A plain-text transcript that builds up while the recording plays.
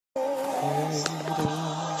Come on,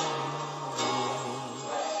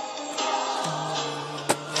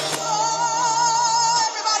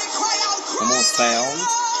 sound.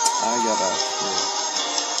 I got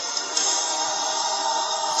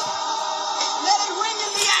Let it ring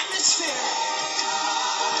in the atmosphere.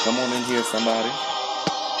 Come on in here, somebody.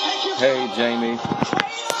 Hey, Jamie.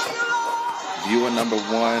 Viewer number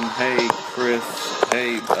 1. Hey, Chris.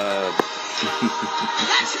 Hey,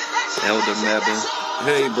 Elder Mebin.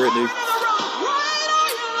 Hey, Brittany.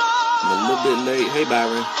 I'm a little bit late. Hey,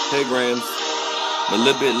 Byron. Hey, Grams. I'm a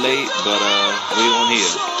little bit late, but we on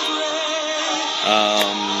here.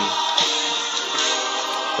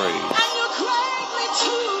 Praise.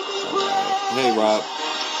 Hey, Rob.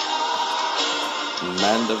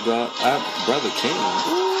 Man of God. Brother King.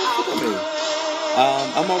 Ooh, look at me.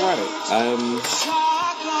 I'm alright. I'm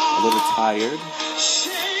a little tired.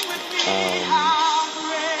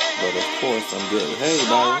 But of course I'm good. Hey,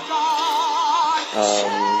 Byron.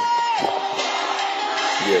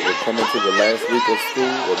 Yeah, we're coming to the last week of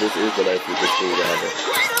school. Well, this is the last week of school, rather.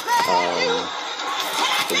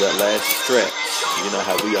 So that last stretch, you know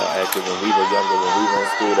how we all acted when we were younger, when we were in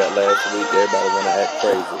school that last week, everybody want to act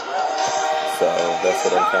crazy. So that's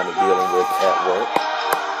what I'm kind of dealing with at work.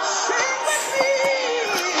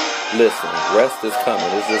 Listen, rest is coming.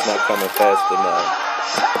 It's just not coming fast enough.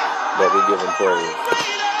 But we give him praise.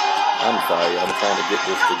 I'm sorry, I'm trying to get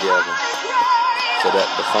this together so that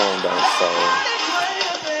the phone don't fall.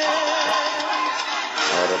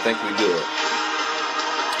 Alright, I think we good.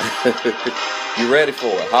 You ready for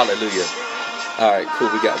it? Hallelujah. Alright, cool.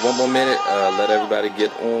 We got one more minute. Let everybody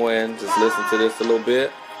get on. Just listen to this a little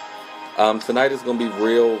bit. Tonight is going to be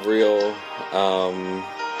real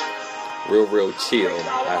chill,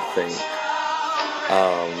 I think.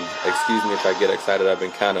 Excuse me if I get excited. I've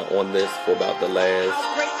been kind of on this for about the last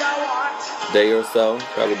day or so,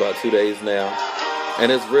 probably about 2 days now.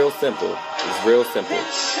 And it's real simple. It's real simple.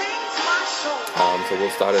 So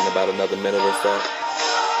we'll start in about another minute or so.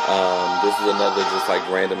 This is another just like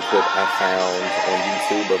random clip I found on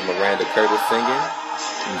YouTube of Miranda Curtis singing.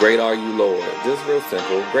 Great are you, Lord. Just real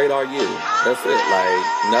simple. Great are you. That's it. Like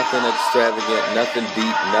nothing extravagant, nothing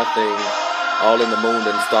deep, nothing all in the moon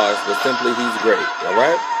and stars, but simply he's great. All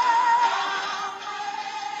right?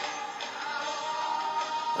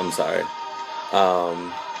 I'm sorry.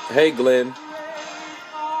 Hey, Glenn.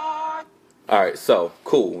 All right, so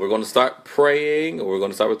cool. We're going to start praying, or we're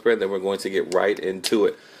going to start with prayer, then we're going to get right into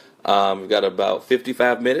it. We've got about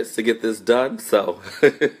 55 minutes to get this done. So,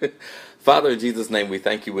 Father, in Jesus' name, we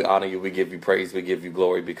thank you, we honor you, we give you praise, we give you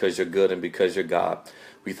glory because you're good and because you're God.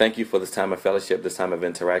 We thank you for this time of fellowship, this time of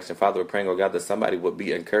interaction. Father, we're praying, oh God, that somebody would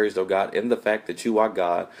be encouraged, oh God, in the fact that you are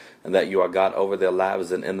God and that you are God over their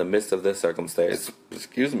lives and in the midst of their circumstance.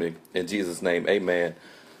 Excuse me. In Jesus' name, amen.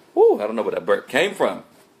 Woo, I don't know where that burp came from.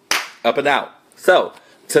 Up and out. So,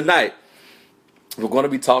 tonight, we're going to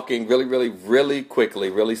be talking really quickly,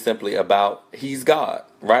 really simply about He's God,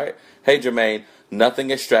 right? Hey, Jermaine, nothing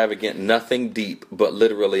extravagant, nothing deep, but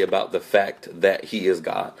literally about the fact that He is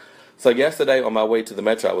God. So yesterday on my way to the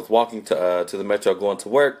Metro, I was walking to the Metro going to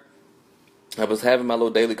work. I was having my little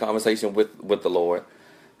daily conversation with the Lord.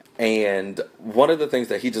 And one of the things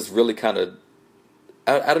that He just really kind of,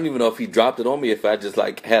 I don't even know if He dropped it on me, if I just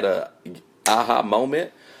like had a aha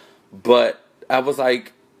moment. But I was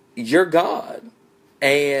like, you're God.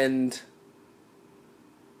 And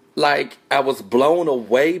like I was blown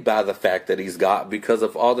away by the fact that He's God because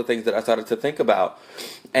of all the things that I started to think about.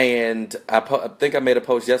 And I think I made a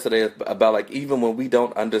post yesterday about like even when we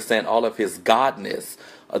don't understand all of His godness,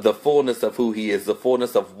 the fullness of who He is, the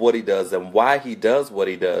fullness of what He does and why He does what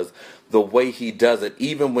He does, the way He does it,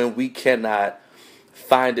 even when we cannot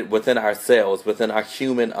find it within ourselves, within our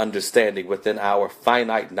human understanding, within our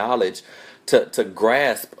finite knowledge to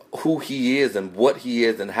grasp who He is and what He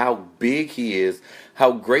is and how big He is,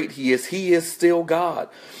 how great He is still God.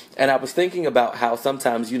 And I was thinking about how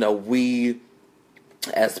sometimes, you know, we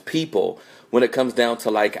as people, when it comes down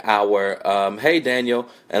to like our, hey Daniel,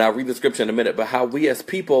 and I'll read the scripture in a minute, but how we as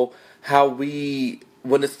people,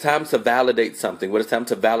 when it's time to validate something, when it's time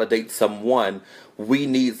to validate someone, we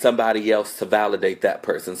need somebody else to validate that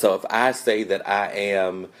person. So if I say that I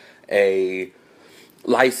am a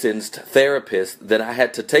licensed therapist, then I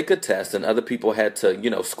had to take a test and other people had to, you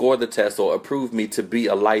know, score the test or approve me to be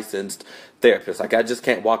a licensed therapist. Like I just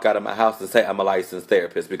can't walk out of my house and say I'm a licensed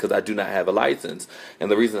therapist because I do not have a license.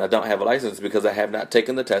 And the reason I don't have a license is because I have not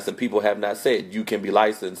taken the test and people have not said you can be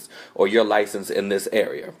licensed or you're licensed in this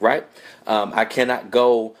area, right? I cannot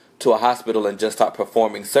go to a hospital and just start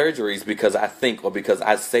performing surgeries because I think or because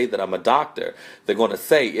I say that I'm a doctor. They're going to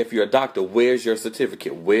say, if you're a doctor, where's your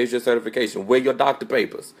certificate? Where's your certification? Where are your doctor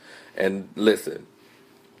papers? And listen,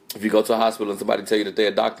 if you go to a hospital and somebody tell you that they're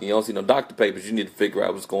a doctor and you don't see no doctor papers, you need to figure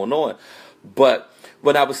out what's going on. But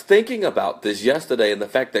when I was thinking about this yesterday and the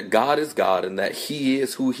fact that God is God and that he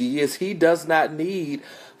is who he is, he does not need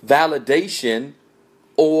validation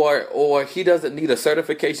or he doesn't need a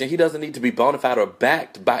certification. He doesn't need to be bona fide or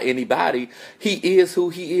backed by anybody. He is who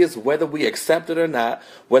he is, whether we accept it or not,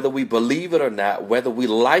 whether we believe it or not, whether we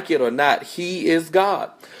like it or not. He is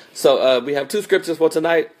God. So we have two scriptures for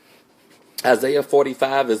tonight. Isaiah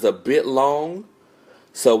 45 is a bit long,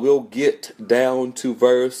 so we'll get down to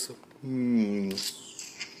verse.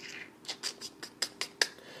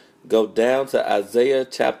 Go down to Isaiah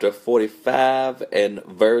chapter 45 and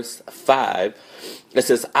verse 5. It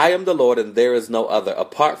says, I am the Lord and there is no other.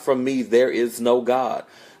 Apart from me, there is no God.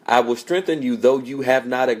 I will strengthen you, though you have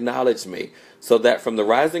not acknowledged me, so that from the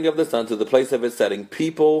rising of the sun to the place of its setting,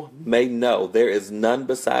 people may know there is none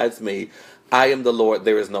besides me. I am the Lord,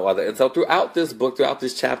 there is no other. And so throughout this book, throughout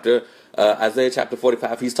this chapter, Isaiah chapter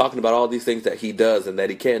 45, he's talking about all these things that he does and that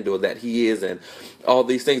he can do and that he is and all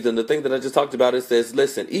these things. And the thing that I just talked about, it says,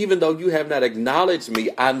 listen, even though you have not acknowledged me,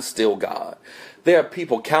 I'm still God. There are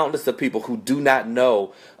people, countless of people who do not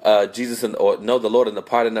know Jesus or know the Lord in the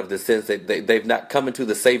pardon of their sins. They've not come into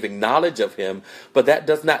the saving knowledge of him, but that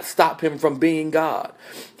does not stop him from being God.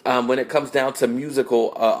 When it comes down to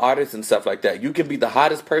musical artists and stuff like that, you can be the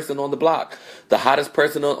hottest person on the block, the hottest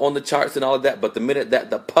person on the charts and all of that, but the minute that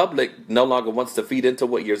the public no longer wants to feed into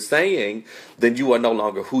what you're saying, then you are no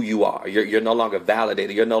longer who you are. You're no longer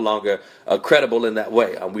validated. You're no longer credible in that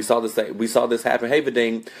way. We saw this happen,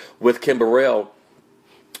 Haverding, with Kim Burrell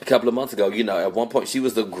a couple of months ago. You know, at one point she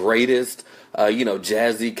was the greatest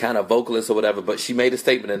jazzy kind of vocalist or whatever, but she made a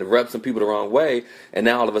statement and it rubbed some people the wrong way, and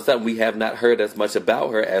now all of a sudden we have not heard as much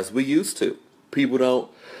about her as we used to. People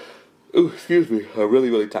don't, excuse me, I'm really,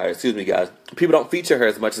 really tired. Excuse me, guys. People don't feature her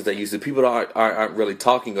as much as they used to. People aren't really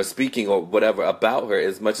talking or speaking or whatever about her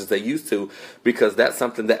as much as they used to, because that's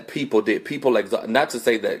something that people did. People, not to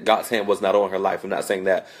say that God's hand was not on her life, I'm not saying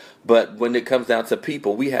that, but when it comes down to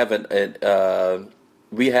people, we have the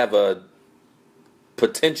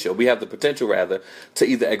potential rather to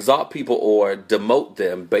either exalt people or demote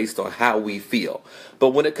them based on how we feel. But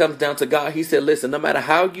when it comes down to God, he said, listen, no matter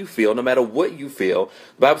how you feel, no matter what you feel,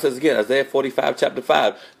 the Bible says again, Isaiah 45 chapter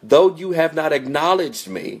 5, though you have not acknowledged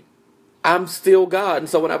me, I'm still God. And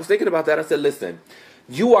so when I was thinking about that, I said, listen,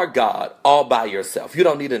 you are God all by yourself. You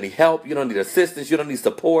don't need any help. You don't need assistance. You don't need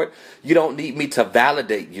support. You don't need me to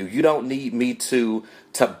validate you. You don't need me to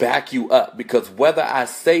back you up, because whether I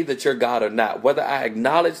say that you're God or not, whether I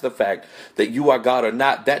acknowledge the fact that you are God or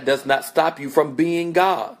not, that does not stop you from being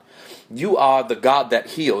God. You are the God that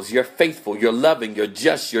heals. You're faithful. You're loving. You're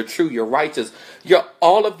just. You're true. You're righteous. You're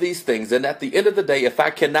all of these things. And at the end of the day, if I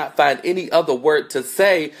cannot find any other word to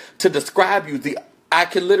say to describe you, I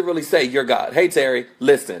can literally say you're God. Hey, Terry,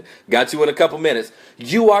 listen, got you in a couple minutes.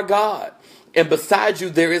 You are God. And besides you,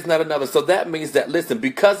 there is not another. So that means that, listen,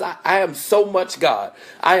 because I am so much God,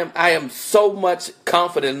 I am so much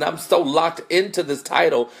confident, and I'm so locked into this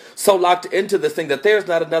title, so locked into this thing, that there's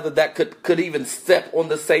not another that could even step on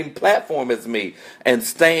the same platform as me and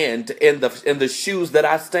stand in the shoes that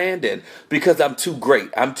I stand in, because I'm too great,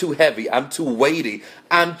 I'm too heavy, I'm too weighty,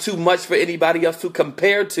 I'm too much for anybody else to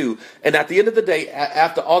compare to. And at the end of the day,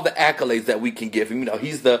 after all the accolades that we can give him,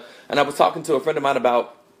 and I was talking to a friend of mine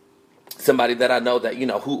about somebody that I know that,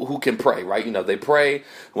 who can pray, right? They pray.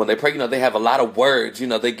 When they pray, they have a lot of words.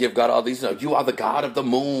 They give God all these, you are the God of the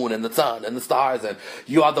moon and the sun and the stars, and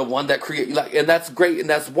you are the one that create, and that's great and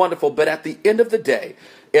that's wonderful. But at the end of the day,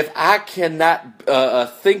 if I cannot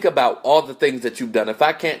think about all the things that you've done, if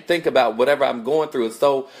I can't think about whatever I'm going through, it's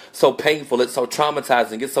so painful, it's so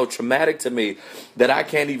traumatizing, it's so traumatic to me that I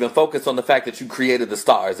can't even focus on the fact that you created the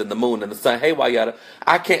stars and the moon and the sun. Hey, Wayada,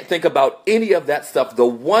 I can't think about any of that stuff. The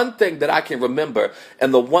one thing that I can remember,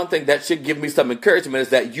 and the one thing that should give me some encouragement, is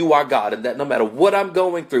that you are God, and that no matter what I'm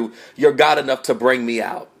going through, you're God enough to bring me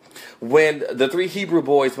out. When the three Hebrew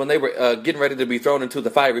boys, when they were getting ready to be thrown into the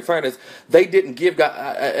fiery furnace, they didn't give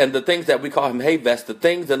God, and the things that we call him, hey vest, the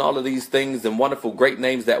things and all of these things and wonderful great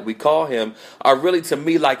names that we call him are really, to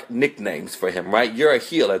me, like nicknames for him, right? You're a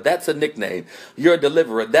healer, that's a nickname. You're a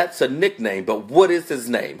deliverer, that's a nickname. But what is his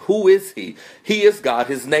name? Who is he? He is God.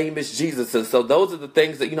 His name is Jesus. And so those are the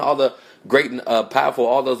things that, all the great and powerful,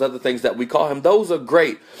 all those other things that we call him, those are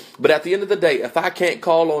great. But at the end of the day, if I can't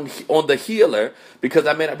call on the healer, because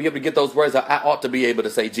I may not be able to get those words, I ought to be able to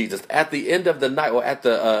say Jesus. At the end of the night, or at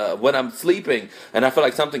the when I'm sleeping and I feel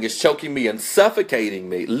like something is choking me and suffocating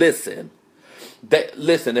me, listen,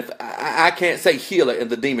 if I can't say healer and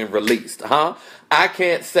the demon released, I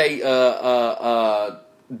can't say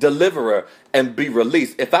deliverer and be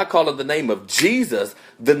released. If I call on the name of Jesus,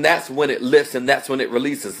 then that's when it lifts and that's when it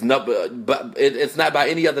releases. No, but it's not by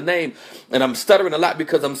any other name. And I'm stuttering a lot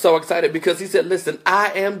because I'm so excited, because he said, listen,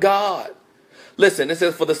 I am God. Listen, it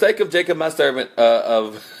says, for the sake of Jacob, my servant,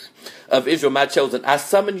 of Israel, my chosen, I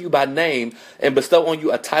summon you by name and bestow on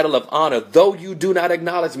you a title of honor, though you do not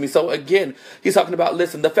acknowledge me. So again, he's talking about,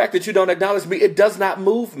 listen, the fact that you don't acknowledge me, it does not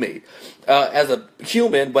move me. As a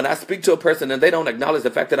human, when I speak to a person and they don't acknowledge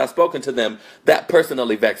the fact that I've spoken to them, that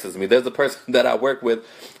personally vexes me. There's a person that I work with,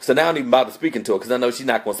 so now I don't even bother speaking to her because I know she's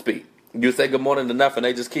not going to speak. You say good morning enough and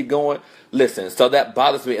they just keep going. Listen, so that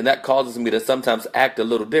bothers me, and that causes me to sometimes act a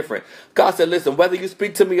little different. God said, listen, whether you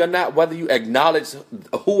speak to me or not, whether you acknowledge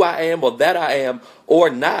who I am or that I am or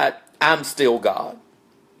not, I'm still God.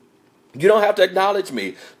 You don't have to acknowledge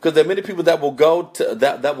me, because there are many people that will go to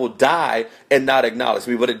that will die and not acknowledge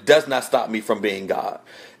me, but it does not stop me from being God.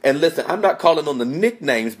 And listen, I'm not calling on the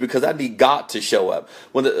nicknames because I need God to show up.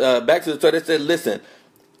 When back to the story, they said, listen,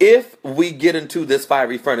 if we get into this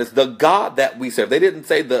fiery furnace, the God that we serve, they didn't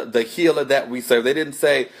say the healer that we serve. They didn't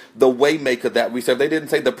say the way maker that we serve. They didn't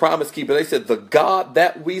say the promise keeper. They said the God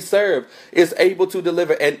that we serve is able to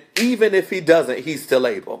deliver. And even if he doesn't, he's still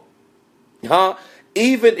able.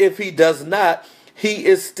 Even if he does not, he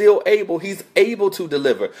is still able. He's able to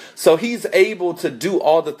deliver. So he's able to do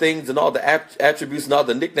all the things and all the attributes and all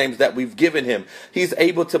the nicknames that we've given him. He's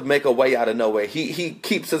able to make a way out of nowhere. He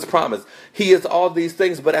keeps his promise. He is all these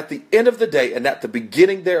things. But at the end of the day, and at the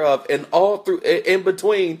beginning thereof, and all through in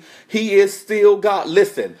between, he is still God.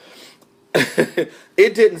 Listen.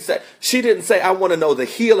 She didn't say, I want to know the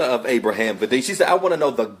healer of Abraham. She said, I want to know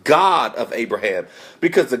the God of Abraham,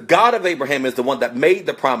 because the God of Abraham is the one that made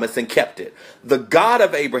the promise and kept it. The God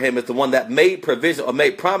of Abraham is the one that made provision, or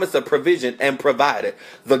made promise of provision and provided.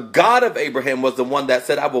 The God of Abraham was the one that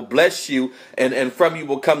said, I will bless you, and from you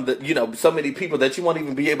will come so many people that you won't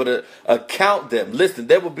even be able to count them. Listen,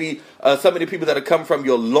 there will be so many people that will come from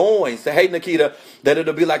your loins. Say, hey, Nikita, that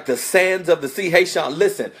it'll be like the sands of the sea. Hey, Sean,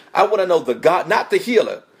 listen, I want to know the God, not the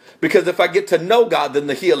healer. Because if I get to know God, then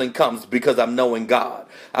the healing comes, because I'm knowing God.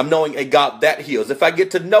 I'm knowing a God that heals. If I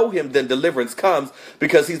get to know him, then deliverance comes,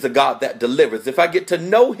 because he's a God that delivers. If I get to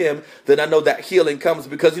know him, then I know that healing comes,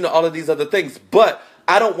 because, all of these other things. But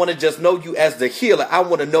I don't want to just know you as the healer. I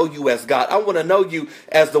want to know you as God. I want to know you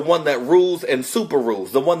as the one that rules and super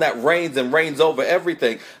rules, the one that reigns and reigns over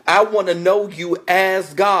everything. I want to know you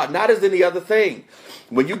as God, not as any other thing.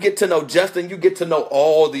 When you get to know Justin, you get to know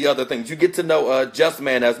all the other things. You get to know Just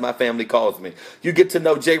Man, as my family calls me. You get to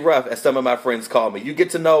know J Ruff, as some of my friends call me. You get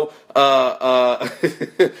to know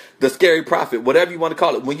the Scary Prophet, whatever you want to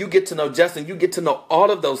call it. When you get to know Justin, you get to know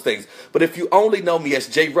all of those things. But if you only know me as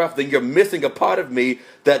J Ruff, then you're missing a part of me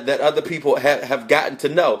that other people have gotten to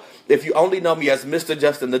know. If you only know me as Mr.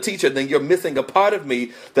 Justin the teacher, then you're missing a part of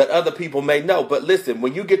me that other people may know. But listen,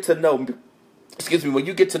 when you get to know when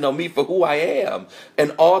you get to know me for who I am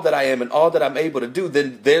and all that I am and all that I'm able to do,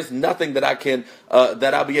 then there's nothing that I can,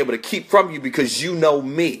 that I'll be able to keep from you, because you know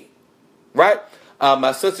me, right?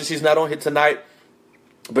 My sister, she's not on here tonight,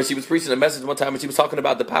 but she was preaching a message one time, and she was talking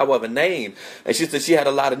about the power of a name. And she said she had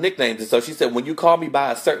a lot of nicknames. And so she said, when you call me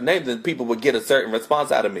by a certain name, then people would get a certain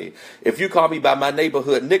response out of me. If you call me by my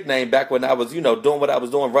neighborhood nickname back when I was, doing what I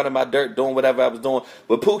was doing, running my dirt, doing whatever I was doing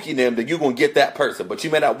with Pookie and them, then you're going to get that person. But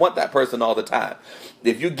you may not want that person all the time.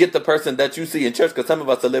 If you get the person that you see in church, because some of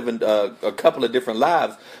us are living a couple of different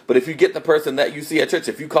lives, but if you get the person that you see at church,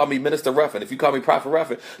 if you call me Minister Ruffin, if you call me Prophet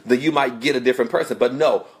Ruffin, then you might get a different person. But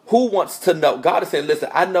no, who wants to know? God is saying, listen,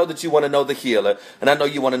 I know that you want to know the healer, and I know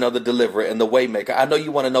you want to know the deliverer and the way maker. I know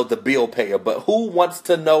you want to know the bill payer, but who wants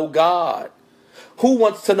to know God? Who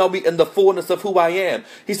wants to know me in the fullness of who I am?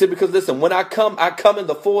 He said, because listen, when I come in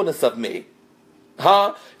the fullness of me.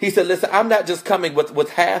 He said, listen, I'm not just coming with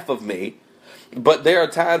half of me. But there are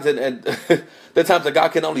times, and there are times that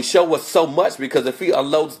God can only show us so much, because if he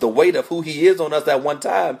unloads the weight of who he is on us at one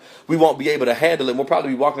time, we won't be able to handle it. We'll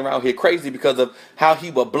probably be walking around here crazy because of how he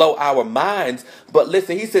will blow our minds. But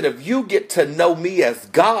listen, he said, if you get to know me as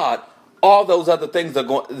God, All those other things are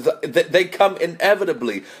going, they come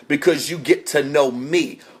inevitably because you get to know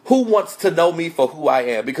me. Who wants to know me for who I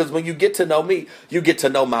am? Because when you get to know me, you get to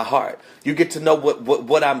know my heart. You get to know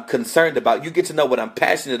what I'm concerned about. You get to know what I'm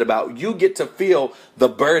passionate about. You get to feel the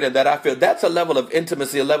burden that I feel. That's a level of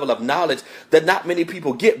intimacy, a level of knowledge that not many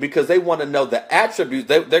people get because they want to know the attributes.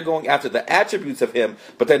 They're going after the attributes of him,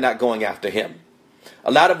 but they're not going after him.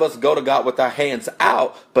 A lot of us go to God with our hands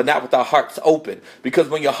out, but not with our hearts open. Because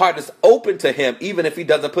when your heart is open to him, even if he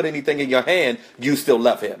doesn't put anything in your hand, you still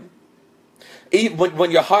love him.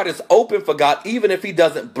 When your heart is open for God, even if he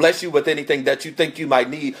doesn't bless you with anything that you think you might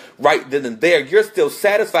need right then and there, you're still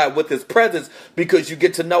satisfied with his presence because you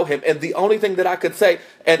get to know him. And the only thing that I could say,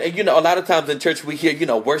 and you know, a lot of times in church we hear, you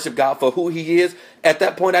know, worship God for who he is. At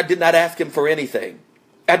that point, I did not ask him for anything.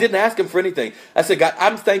 I didn't ask him for anything. I said, God,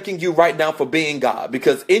 I'm thanking you right now for being God,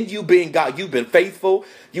 because in you being God, you've been faithful.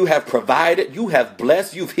 You have provided. You have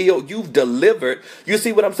blessed. You've healed. You've delivered. You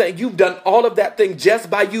see what I'm saying? You've done all of that thing just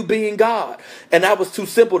by you being God. And I was too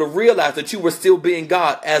simple to realize that you were still being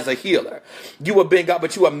God as a healer. You were being God,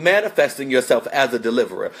 but you were manifesting yourself as a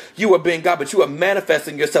deliverer. You were being God, but you were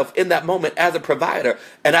manifesting yourself in that moment as a provider.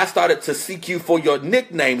 And I started to seek you for your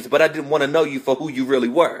nicknames, but I didn't want to know you for who you really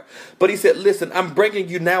were. But he said, listen, I'm bringing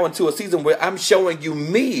you now into a season where I'm showing you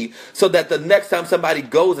me, so that the next time somebody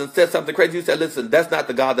goes and says something crazy, you say, listen, that's not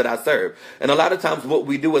the God that I serve. And a lot of times what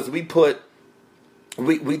we do is we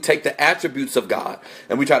take the attributes of God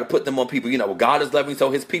and we try to put them on people. You know, well, God is loving,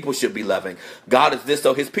 so his people should be loving. God is this,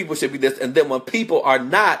 so his people should be this. And then when people are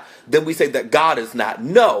not, then we say that God is not.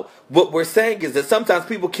 No, what we're saying is that sometimes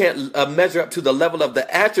people can't measure up to the level of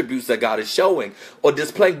the attributes that God is showing or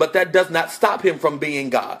displaying, but that does not stop him from being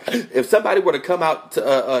God. If somebody were to come out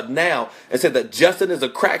now and say that Justin is a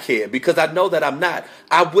crackhead, because I know that I'm not,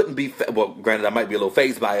 I wouldn't be, well, granted, I might be a little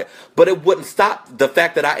fazed by it, but it wouldn't stop the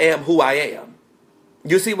fact that I am who I am.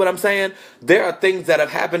 You see what I'm saying? There are things that have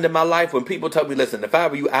happened in my life when people told me, listen, if I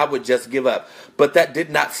were you, I would just give up. But that did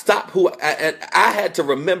not stop and I had to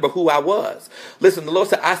remember who I was. Listen, the Lord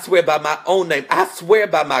said, I swear by my own name. I swear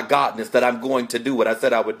by my godness that I'm going to do what I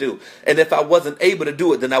said I would do. And if I wasn't able to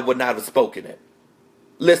do it, then I would not have spoken it.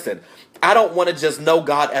 Listen, I don't want to just know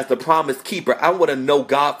God as the promise keeper. I want to know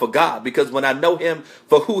God for God, because when I know him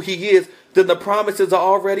for who he is, then the promises are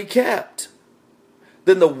already kept.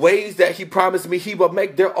 Then the ways that he promised me he will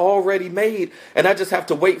make, they're already made. And I just have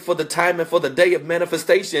to wait for the time and for the day of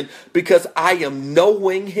manifestation, because I am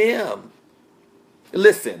knowing him.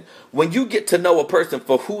 Listen, when you get to know a person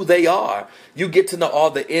for who they are, you get to know all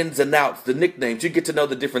the ins and outs, the nicknames. You get to know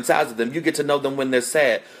the different sides of them. You get to know them when they're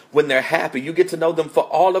sad, when they're happy. You get to know them for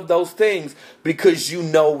all of those things because you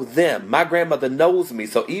know them. My grandmother knows me.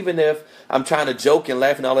 So even if I'm trying to joke and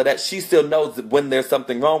laugh and all of that, she still knows when there's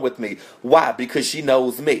something wrong with me. Why? Because she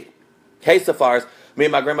knows me. Hey, Safaris. Me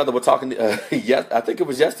and my grandmother were talking, I think it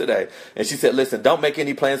was yesterday. And she said, listen, don't make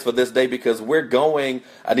any plans for this day because we're going,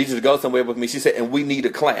 I need you to go somewhere with me. She said, and we need a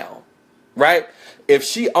clown, right? If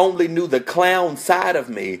she only knew the clown side of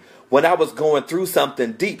me when I was going through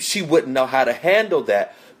something deep, she wouldn't know how to handle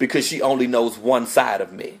that because she only knows one side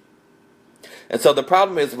of me. And so the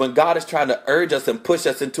problem is when God is trying to urge us and push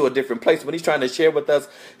us into a different place, when he's trying to share with us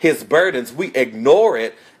his burdens, we ignore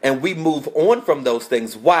it and we move on from those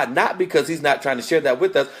things. Why? Not because he's not trying to share that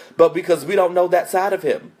with us, but because we don't know that side of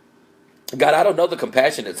him. God, I don't know the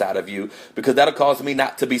compassionate side of you because that'll cause me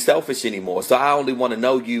not to be selfish anymore. So I only want to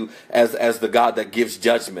know you as the God that gives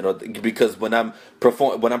judgment, or because when I'm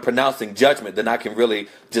pronouncing judgment, then I can really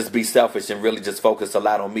just be selfish and really just focus a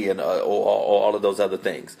lot on me and or all of those other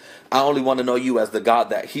things. I only want to know you as the God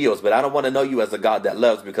that heals, but I don't want to know you as the God that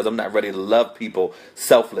loves, because I'm not ready to love people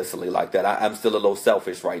selflessly like that. I'm still a little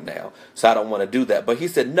selfish right now, so I don't want to do that. But he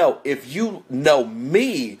said, no, if you know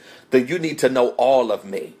me, then you need to know all of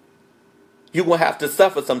me. You're going to have to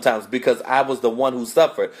suffer sometimes because I was the one who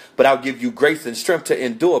suffered, but I'll give you grace and strength to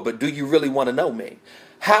endure. But do you really want to know me?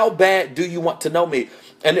 How bad do you want to know me?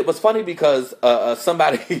 And it was funny because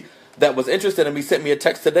somebody that was interested in me sent me a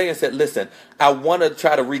text today and said, listen, I want to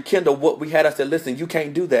try to rekindle what we had. I said, listen, you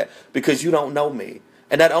can't do that because you don't know me.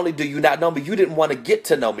 And not only do you not know me, you didn't want to get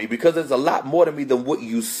to know me because there's a lot more to me than what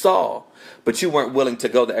you saw. But you weren't willing to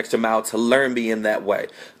go the extra mile to learn me in that way.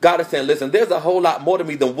 God is saying, listen, there's a whole lot more to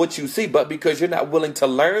me than what you see. But because you're not willing to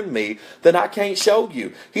learn me, then I can't show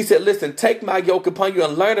you. He said, listen, take my yoke upon you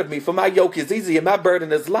and learn of me. For my yoke is easy and my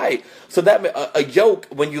burden is light. So that a yoke,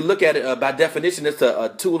 when you look at it by definition, it's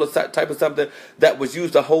a tool or type of something that was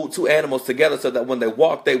used to hold two animals together so that when they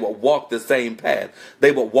would walk the same path.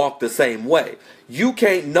 They would walk the same way. You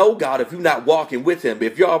can't know God if you're not walking with him.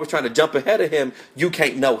 If you're always trying to jump ahead of him, you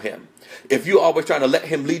can't know him. If you're always trying to let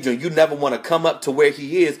him lead you and you never want to come up to where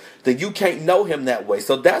he is, then you can't know him that way.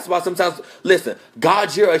 So that's why sometimes, listen,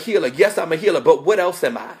 God, you're a healer. Yes, I'm a healer, but what else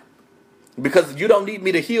am I? Because you don't need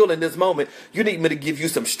me to heal in this moment. You need me to give you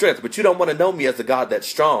some strength. But you don't want to know me as a God that's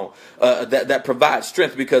strong, that provides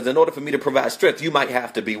strength. Because in order for me to provide strength, you might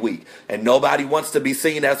have to be weak. And nobody wants to be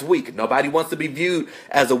seen as weak. Nobody wants to be viewed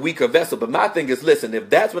as a weaker vessel. But my thing is, listen, if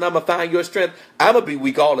that's when I'm going to find your strength, I'm going to be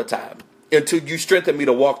weak all the time until you strengthen me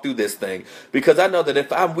to walk through this thing. Because I know that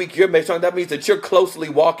if I'm weak, you're made strong. That means that you're closely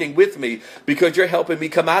walking with me because you're helping me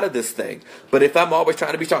come out of this thing. But if I'm always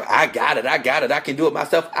trying to be strong, I got it, I can do it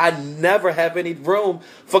myself, I never have any room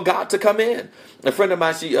for God to come in. A friend of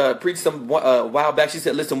mine, she preached some while back. She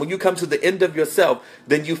said, listen, when you come to the end of yourself,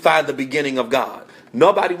 then you find the beginning of God.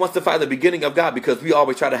 Nobody wants to find the beginning of God because we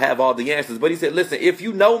always try to have all the answers. But he said, listen, if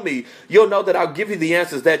you know me, you'll know that I'll give you the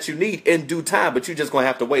answers that you need in due time, but you're just going to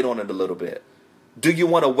have to wait on it a little bit. Do you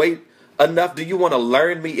want to wait enough? Do you want to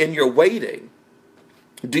learn me in your waiting?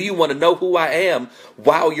 Do you want to know who I am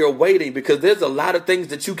while you're waiting? Because there's a lot of things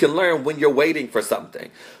that you can learn when you're waiting for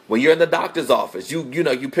something. When you're in the doctor's office, you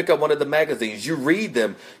pick up one of the magazines, you read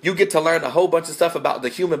them, you get to learn a whole bunch of stuff about the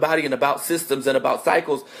human body and about systems and about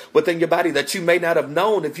cycles within your body that you may not have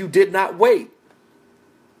known if you did not wait.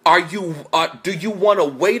 Do you want to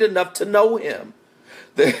wait enough to know him?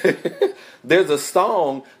 There's a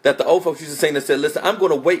song that the old folks used to sing that said, listen, I'm going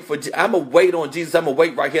to wait on Jesus. I'm going to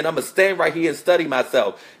wait right here and I'm going to stand right here and study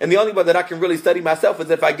myself. And the only way that I can really study myself is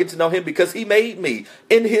if I get to know him because he made me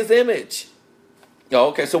in his image.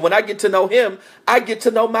 Okay, so when I get to know him, I get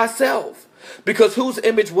to know myself. Because whose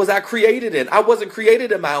image was I created in? I wasn't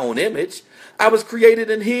created in my own image. I was created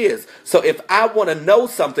in his. So if I want to know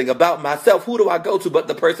something about myself, who do I go to but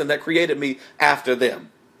the person that created me after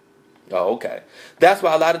them? Oh, okay. That's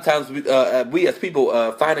why a lot of times we as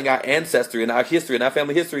people finding our ancestry and our history and our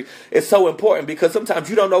family history is so important, because sometimes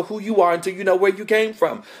you don't know who you are until you know where you came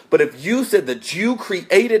from. But if you said that you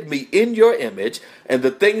created me in your image and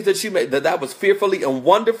the things that you made, that was fearfully and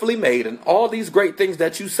wonderfully made, and all these great things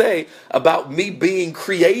that you say about me being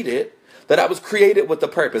created, that I was created with a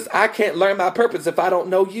purpose. I can't learn my purpose if I don't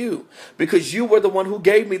know you, because you were the one who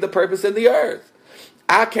gave me the purpose in the earth.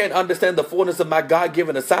 I can't understand the fullness of my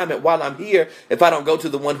God-given assignment while I'm here if I don't go to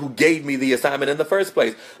the one who gave me the assignment in the first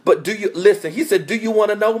place. But listen, he said, do you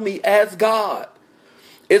want to know me as God?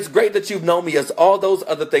 It's great that you've known me as all those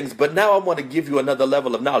other things, but now I want to give you another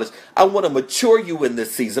level of knowledge. I want to mature you in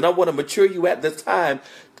this season. I want to mature you at this time.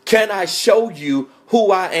 Can I show you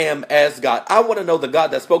who I am as God? I want to know the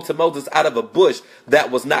God that spoke to Moses out of a bush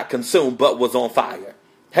that was not consumed but was on fire.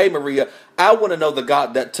 Hey, Maria, I want to know the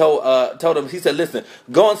God that told him, he said, listen,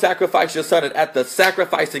 go and sacrifice your son. And at the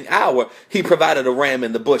sacrificing hour, he provided a ram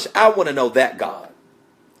in the bush. I want to know that God.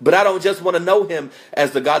 But I don't just want to know him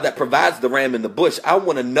as the God that provides the ram in the bush. I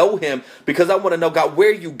want to know him because I want to know, God, where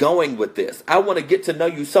are you going with this? I want to get to know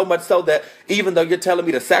you so much so that even though you're telling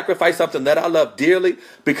me to sacrifice something that I love dearly,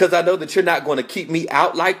 because I know that you're not going to keep me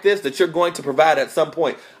out like this, that you're going to provide at some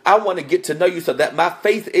point. I want to get to know you so that my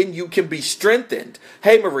faith in you can be strengthened.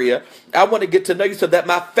 Hey, Maria, I want to get to know you so that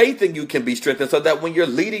my faith in you can be strengthened, so that when you're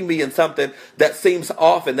leading me in something that seems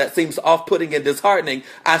off and that seems off-putting and disheartening,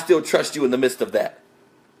 I still trust you in the midst of that.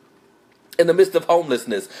 In the midst of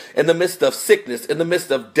homelessness, in the midst of sickness, in the midst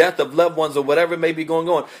of death of loved ones or whatever may be going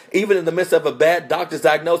on, even in the midst of a bad doctor's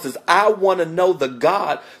diagnosis, I want to know the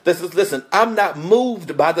God that says, listen, I'm not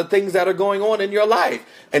moved by the things that are going on in your life.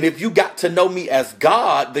 And if you got to know me as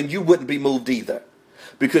God, then you wouldn't be moved either,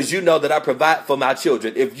 because you know that I provide for my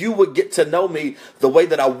children. If you would get to know me the way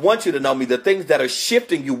that I want you to know me, the things that are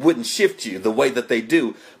shifting you wouldn't shift you the way that they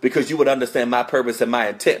do, because you would understand my purpose and my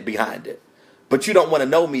intent behind it. But you don't want to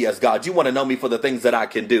know me as God. You want to know me for the things that I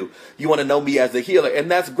can do. You want to know me as a healer, and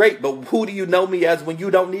that's great. But who do you know me as when you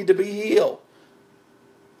don't need to be healed?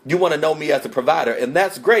 You want to know me as a provider, and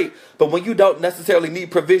that's great. But when you don't necessarily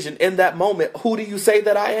need provision in that moment, who do you say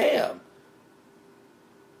that I am?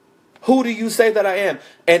 Who do you say that I am?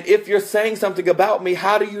 And if you're saying something about me,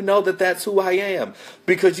 how do you know that that's who I am?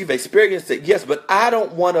 Because you've experienced it, yes, but I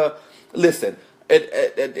don't want to, listen,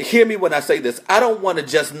 hear me when I say this. I don't want to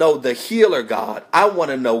just know the healer God. I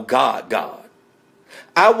want to know God.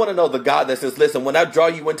 I want to know the God that says, listen, when I draw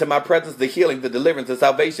you into my presence, the healing, the deliverance, the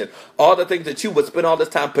salvation, all the things that you would spend all this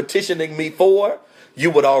time petitioning me for,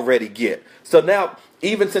 you would already get. So now,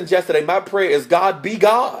 even since yesterday, my prayer is, God, be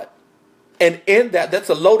God. And in that, that's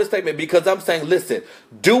a loaded statement because I'm saying, listen,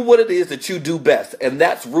 do what it is that you do best. And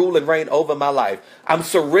that's rule and reign over my life. I'm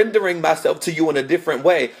surrendering myself to you in a different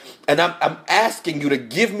way. And I'm asking you to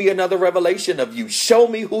give me another revelation of you. Show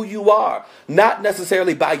me who you are. Not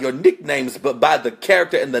necessarily by your nicknames, but by the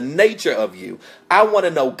character and the nature of you. I want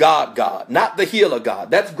to know God, not the healer God.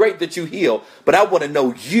 That's great that you heal, but I want to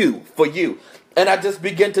know you for you. And I just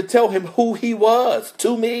began to tell him who he was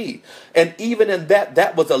to me. And even in that,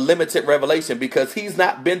 that was a limited revelation because he's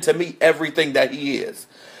not been to me everything that he is.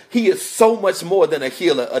 He is so much more than a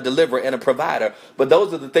healer, a deliverer, and a provider. But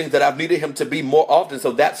those are the things that I've needed him to be more often.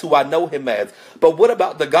 So that's who I know him as. But what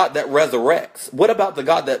about the God that resurrects? What about the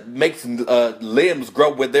God that makes limbs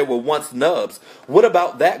grow where there were once nubs? What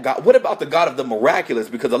about that God? What about the God of the miraculous?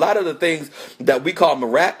 Because a lot of the things that we call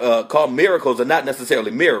miracles are not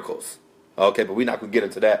necessarily miracles. Okay, but we're not going to get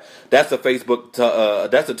into that. That's a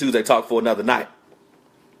that's a Tuesday talk for another night.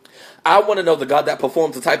 I want to know the God that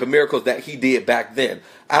performs the type of miracles that he did back then.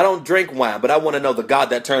 I don't drink wine, but I want to know the God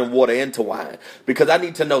that turned water into wine. Because I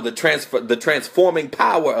need to know the transforming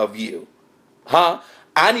power of you.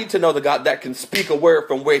 I need to know the God that can speak a word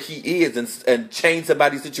from where he is and change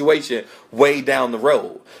somebody's situation way down the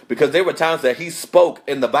road. Because there were times that he spoke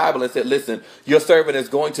in the Bible and said, listen, your servant is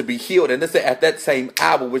going to be healed. And this at that same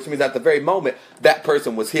hour, which means at the very moment that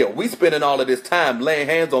person was healed. We spending all of this time laying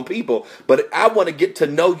hands on people, but I want to get to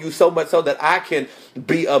know you so much so that I can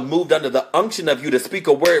be moved under the unction of you to speak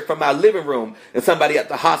a word from my living room and somebody at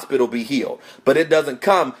the hospital be healed. But it doesn't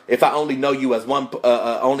come if I only know you as one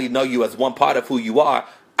part of who you are.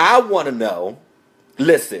 I want to know,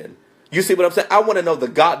 listen, you see what I'm saying? I want to know the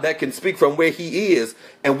God that can speak from where he is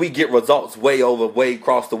and we get results way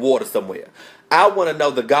across the water somewhere. I want to know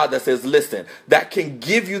the God that says, listen, that can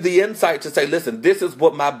give you the insight to say, listen, this is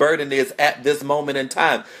what my burden is at this moment in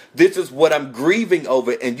time. This is what I'm grieving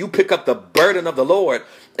over. And you pick up the burden of the Lord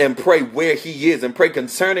and pray where he is and pray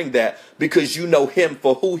concerning that because you know him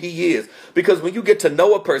for who he is. Because when you get to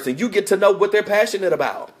know a person, you get to know what they're passionate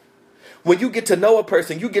about. When you get to know a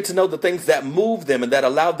person, you get to know the things that move them and that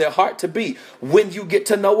allow their heart to beat when you get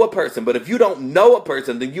to know a person. But if you don't know a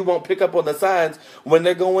person, then you won't pick up on the signs when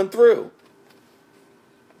they're going through.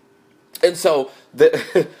 And so there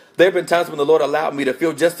have been times when the Lord allowed me to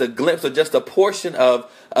feel just a glimpse or just a portion of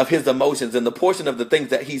his emotions and the portion of the things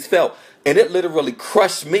that he's felt. And it literally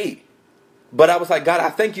crushed me. But I was like, God, I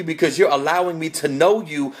thank you because you're allowing me to know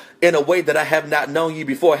you in a way that I have not known you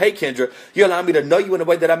before. Hey, Kendra, you're allowing me to know you in a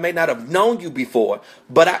way that I may not have known you before.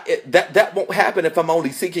 But that won't happen if I'm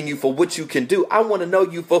only seeking you for what you can do. I want to know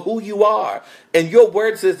you for who you are. And your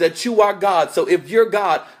word says that you are God. So if you're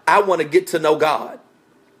God, I want to get to know God.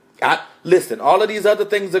 Listen, all of these other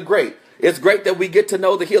things are great. It's great that we get to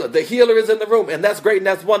know the healer. The healer is in the room, and that's great and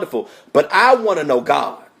that's wonderful. But I want to know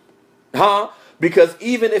God. Because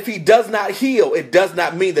even if he does not heal, it does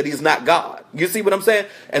not mean that he's not God. You see what I'm saying?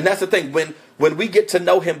 And that's the thing. When we get to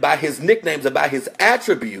know him by his nicknames and by his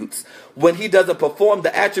attributes, when he doesn't perform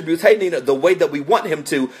the attributes, hey, Nina, the way that we want him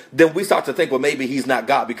to, then we start to think, well, maybe he's not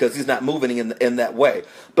God because he's not moving in that way.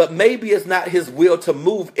 But maybe it's not his will to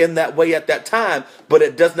move in that way at that time, but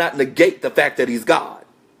it does not negate the fact that he's God.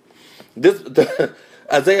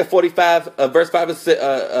 Isaiah 45 verse 5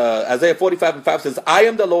 Isaiah 45 and 5 says, I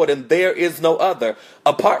am the Lord and there is no other.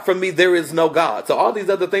 Apart from me, there is no God. So all these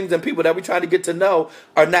other things and people that we're trying to get to know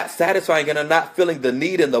are not satisfying and are not filling the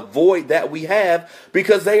need and the void that we have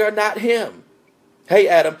because they are not him. Hey,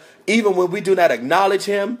 Adam, even when we do not acknowledge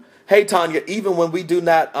him. Hey, Tanya, even when we do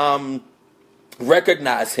not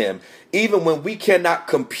recognize him, even when we cannot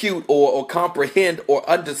compute or comprehend or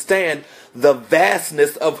understand the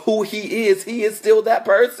vastness of who he is still that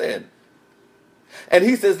person. And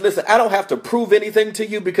he says, listen, I don't have to prove anything to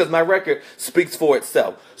you because my record speaks for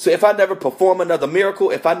itself. So if I never perform another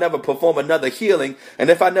miracle, if I never perform another healing, and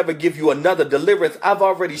if I never give you another deliverance, I've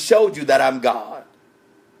already showed you that I'm God.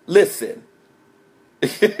 Listen.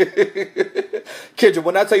 Kendra,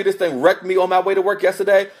 when I tell you this thing wrecked me on my way to work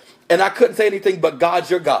yesterday, and I couldn't say anything but God,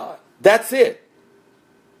 you're God. That's it.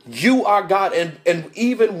 You are God. And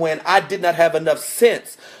even when I did not have enough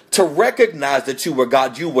sense to recognize that you were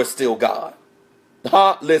God, you were still God.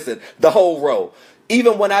 Listen, the whole row.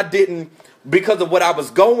 Even when I didn't, because of what I was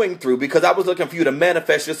going through, because I was looking for you to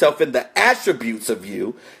manifest yourself in the attributes of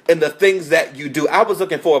you and the things that you do. I was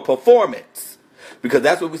looking for a performance. Because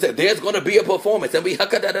that's what we said. There's going to be a performance. And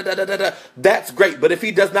that's great. But if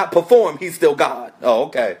he does not perform, he's still God. Oh,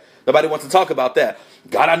 okay. Nobody wants to talk about that.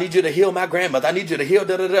 God, I need you to heal my grandmother. I need you to heal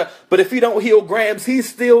But if he don't heal Grams, he's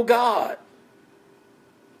still God.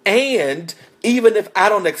 And Even if I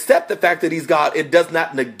don't accept the fact that he's God, it does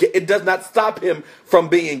not stop him from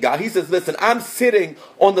being God. He says, listen, I'm sitting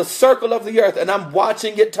on the circle of the earth and I'm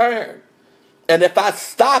watching it turn. And if I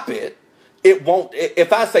stop it, it won't.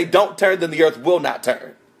 If I say don't turn, then the earth will not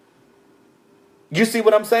turn. You see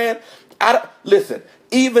what I'm saying? Listen,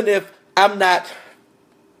 even if I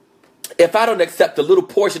don't accept the little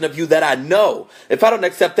portion of you that I know, if I don't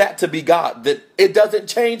accept that to be God, then it doesn't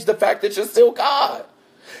change the fact that you're still God.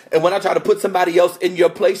 And when I try to put somebody else in your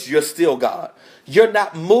place, you're still God. You're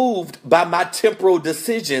not moved by my temporal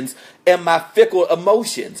decisions and my fickle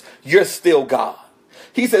emotions. You're still God.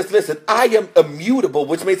 He says, listen, I am immutable,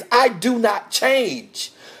 which means I do not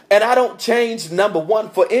change. And I don't change, number one,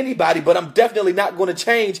 for anybody, but I'm definitely not going to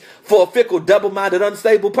change for a fickle, double-minded,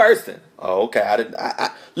 unstable person. Oh, okay.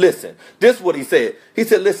 Listen, this is what he said. He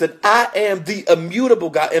said, listen, I am the immutable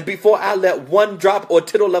God. And before I let one drop or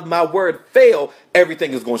tittle of my word fail,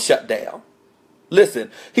 everything is going to shut down.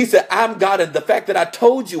 Listen, he said, I'm God. And the fact that I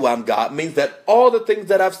told you I'm God means that all the things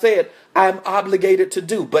that I've said, I'm obligated to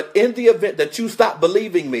do. But in the event that you stop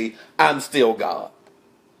believing me, I'm still God.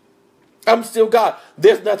 I'm still God.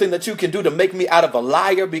 There's nothing that you can do to make me out of a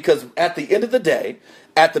liar, because at the end of the day,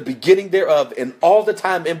 at the beginning thereof, and all the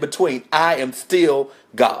time in between, I am still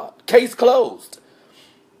God. Case closed.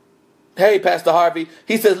 Hey, Pastor Harvey,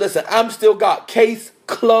 he says, listen, I'm still God. Case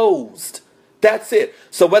closed. That's it.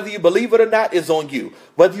 So whether you believe it or not is on you.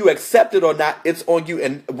 Whether you accept it or not, it's on you.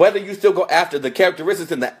 And whether you still go after the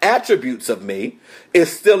characteristics and the attributes of me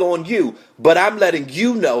is still on you. But I'm letting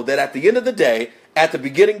you know that at the end of the day, at the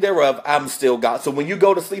beginning thereof, I'm still God. So when you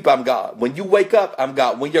go to sleep, I'm God. When you wake up, I'm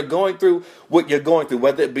God. When you're going through what you're going through,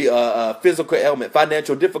 whether it be a physical ailment,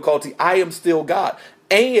 financial difficulty, I am still God.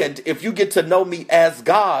 And if you get to know me as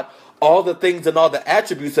God, all the things and all the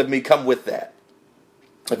attributes of me come with that.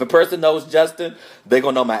 If a person knows Justin, they're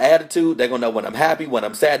going to know my attitude. They're going to know when I'm happy, when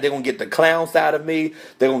I'm sad. They're going to get the clown side of me.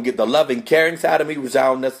 They're going to get the loving, caring side of me, which I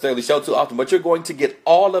don't necessarily show too often. But you're going to get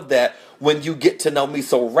all of that when you get to know me.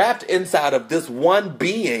 So wrapped inside of this one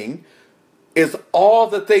being is all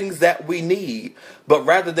the things that we need. But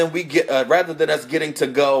rather than us getting to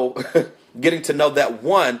know that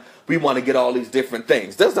one, we want to get all these different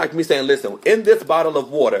things. That's like me saying, listen, in this bottle of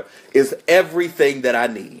water is everything that I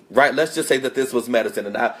need, right? Let's just say that this was medicine,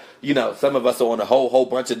 and some of us are on a whole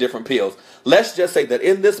bunch of different pills. Let's just say that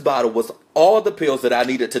in this bottle was all the pills that I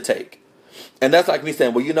needed to take. And that's like me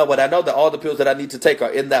saying, well, you know what? I know that all the pills that I need to take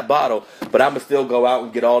are in that bottle, but I'm going to still go out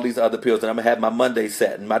and get all these other pills, and I'm going to have my Monday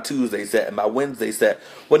set and my Tuesday set and my Wednesday set.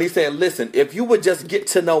 When he's saying, listen, if you would just get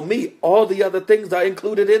to know me, all the other things are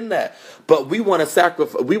included in that. But we want to settle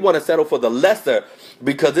for the lesser,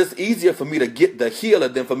 because it's easier for me to get the healer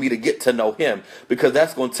than for me to get to know him, because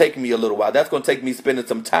that's going to take me a little while. That's going to take me spending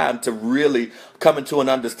some time to really come into an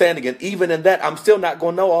understanding. And even in that, I'm still not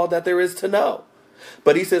going to know all that there is to know.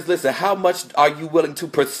 But he says, listen, how much are you willing to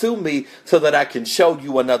pursue me so that I can show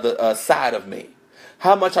you another side of me?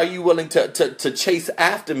 How much are you willing to chase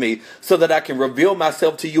after me so that I can reveal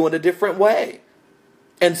myself to you in a different way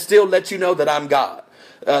and still let you know that I'm God?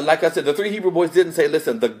 Like I said, the three Hebrew boys didn't say,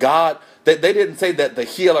 listen, the God, they didn't say that the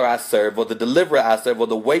healer I serve or the deliverer I serve or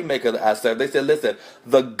the waymaker that I serve. They said, listen,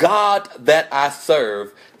 the God that I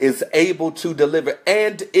serve is able to deliver.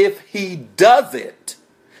 And if he doesn't,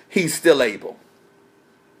 he's still able.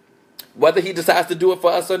 Whether he decides to do it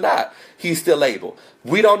for us or not, he's still able.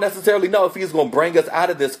 We don't necessarily know if he's going to bring us out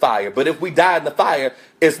of this fire. But if we die in the fire,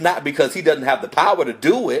 it's not because he doesn't have the power to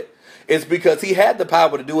do it. It's because he had the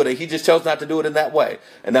power to do it, and he just chose not to do it in that way.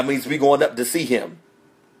 And that means we're going up to see him.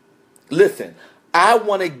 Listen, I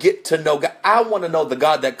want to get to know God. I want to know the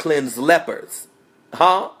God that cleansed lepers.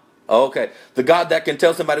 Huh? Okay. The God that can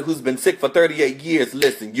tell somebody who's been sick for 38 years,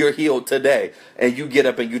 listen, you're healed today. And you get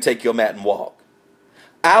up and you take your mat and walk.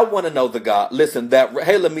 I want to know the God, listen,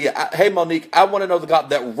 hey Lamia, hey Monique, I want to know the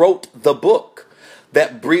God that wrote the book,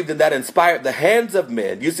 that breathed and that inspired the hands of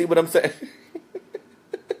men. You see what I'm saying?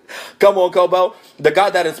 Come on, Kobo. The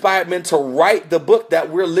God that inspired men to write the book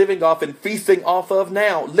that we're living off and feasting off of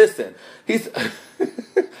now. Listen,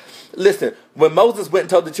 listen, when Moses went and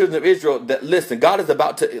told the children of Israel that, listen, God is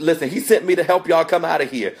about to, listen, he sent me to help y'all come out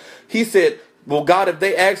of here. He said, well, God, if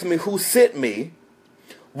they ask me who sent me,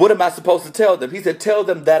 what am I supposed to tell them? He said, tell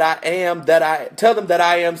them that I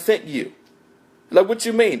am sent you. Like, what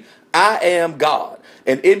you mean? I am God.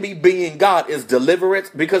 And in me being God is deliverance.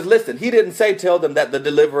 Because listen, he didn't say tell them that the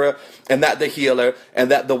deliverer and that the healer and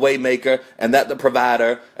that the way maker and that the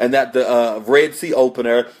provider and that the Red Sea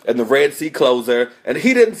opener and the Red Sea closer. And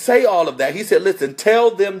he didn't say all of that. He said, listen, tell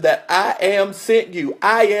them that I am sent you.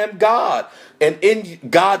 I am God. And in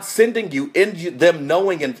God sending you, in them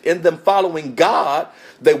knowing and in them following God,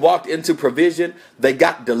 they walked into provision. They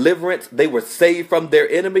got deliverance. They were saved from their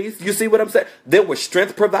enemies. You see what I'm saying? There was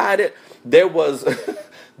strength provided. There was,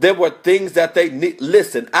 there were things that they need.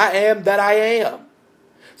 Listen, I am that I am.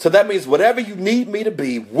 So that means whatever you need me to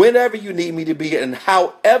be, whenever you need me to be, and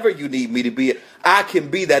however you need me to be, I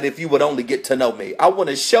can be that if you would only get to know me. I want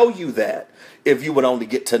to show you that if you would only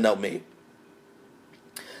get to know me.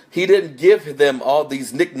 He didn't give them all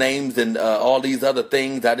these nicknames and all these other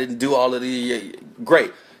things. I didn't do all of the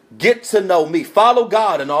great. Get to know me. Follow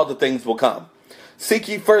God and all the things will come. Seek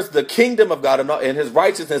ye first the kingdom of God and his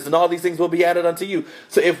righteousness, and all these things will be added unto you.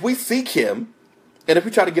 So if we seek him, and if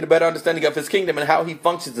we try to get a better understanding of his kingdom and how he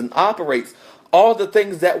functions and operates, all the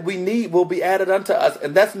things that we need will be added unto us.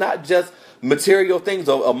 And that's not just material things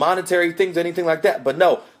or monetary things or anything like that. But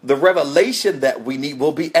no, the revelation that we need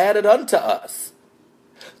will be added unto us.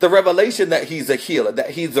 The revelation that he's a healer,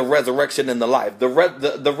 that he's the resurrection and the life.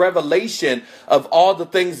 The revelation of all the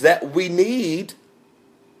things that we need,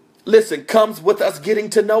 listen, comes with us getting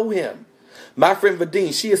to know him. My friend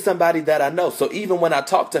Vadine, she is somebody that I know. So even when I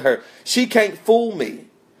talk to her, she can't fool me.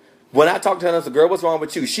 When I talk to her and I say, girl, what's wrong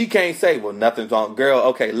with you? She can't say, well, nothing's wrong. Girl,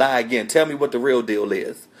 okay, lie again. Tell me what the real deal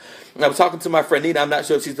is. And I was talking to my friend Nina. I'm not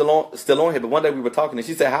sure if she's still on here, but one day we were talking and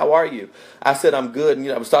she said, how are you? I said, I'm good. And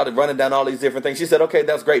I started running down all these different things. She said, okay,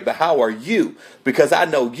 that's great, but how are you? Because I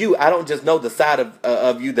know you. I don't just know the side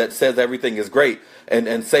of you that says everything is great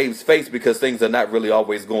and saves face because things are not really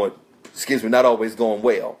always going, not always going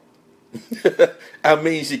well. I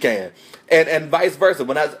mean, she can. And vice versa.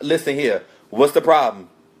 When listen here, what's the problem?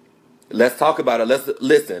 Let's talk about it. Let's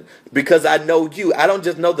listen. Because I know you. I don't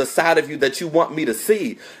just know the side of you that you want me to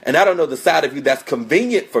see. And I don't know the side of you that's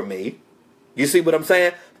convenient for me. You see what I'm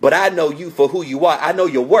saying? But I know you for who you are. I know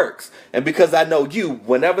your works. And because I know you,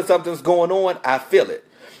 whenever something's going on, I feel it.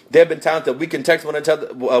 There have been times that we can text one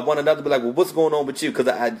another, be like, well, what's going on with you? Because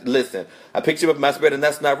listen, I picked you up in my spirit and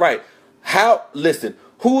that's not right. Listen,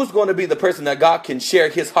 who's going to be the person that God can share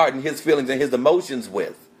his heart and his feelings and his emotions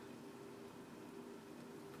with?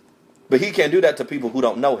 But he can't do that to people who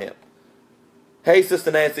don't know him. Hey,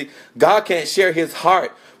 Sister Nancy, God can't share his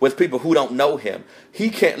heart with people who don't know him. He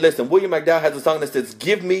can't. Listen, William McDowell has a song that says,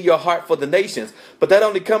 give me your heart for the nations. But that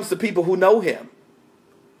only comes to people who know him.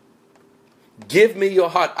 Give me your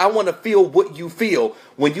heart. I want to feel what you feel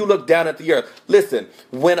when you look down at the earth. Listen,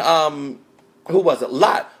 when, who was it?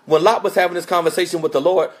 Lot. When Lot was having this conversation with the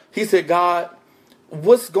Lord, he said, God,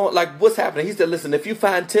 what's happening? He said, listen, if you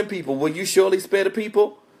find 10 people, will you surely spare the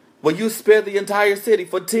people? Will you spare the entire city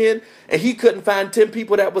for 10? And he couldn't find 10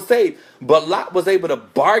 people that were saved. But Lot was able to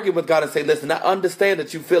bargain with God and say, listen, I understand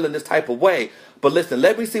that you feel in this type of way. But listen,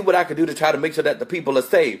 let me see what I can do to try to make sure that the people are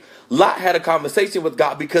saved. Lot had a conversation with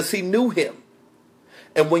God because he knew him.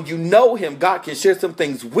 And when you know him, God can share some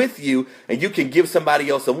things with you and you can give somebody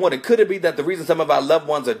else a warning. Could it be that the reason some of our loved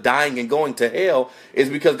ones are dying and going to hell is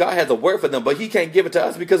because God has a word for them, but he can't give it to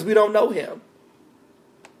us because we don't know him?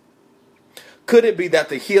 Could it be that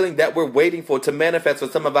the healing that we're waiting for to manifest for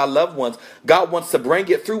some of our loved ones, God wants to bring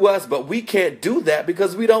it through us, but we can't do that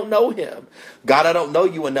because we don't know him? God, I don't know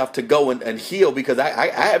you enough to go and heal because I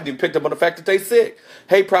haven't even picked up on the fact that they're sick.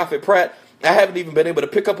 Hey, Prophet Pratt, I haven't even been able to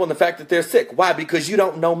pick up on the fact that they're sick. Why? Because you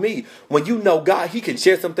don't know me. When you know God, he can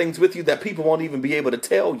share some things with you that people won't even be able to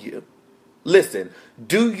tell you. Listen,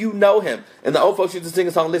 do you know him? And the old folks used to sing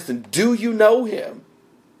a song, listen, do you know him?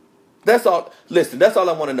 That's all. Listen, that's all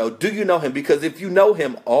I want to know. Do you know him? Because if you know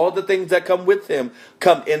him, all the things that come with him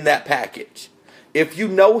come in that package. If you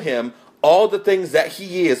know him, all the things that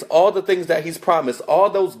he is, all the things that he's promised, all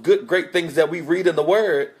those good, great things that we read in the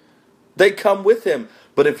word, they come with him.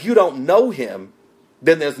 But if you don't know him,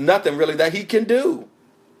 then there's nothing really that he can do.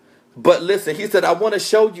 But listen, he said, I want to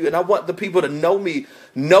show you and I want the people to know me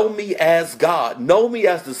as God, know me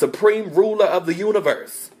as the supreme ruler of the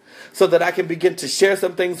universe. So that I can begin to share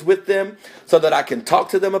some things with them, so that I can talk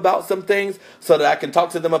to them about some things, so that I can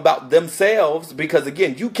talk to them about themselves. Because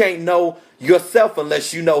again, you can't know yourself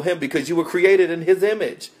unless you know him because you were created in his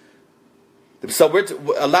image. So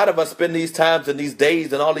a lot of us spend these times and these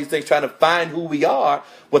days and all these things trying to find who we are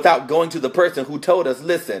without going to the person who told us,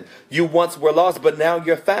 listen, you once were lost, but now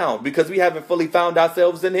you're found, because we haven't fully found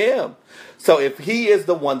ourselves in him. So if he is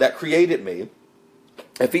the one that created me,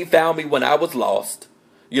 if he found me when I was lost,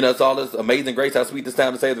 You know, it's all this amazing grace, how sweet the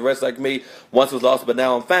sound to save the rest like me. Once was lost, but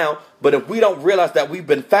now I'm found. But if we don't realize that we've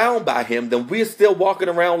been found by him, then we're still walking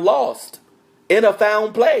around lost in a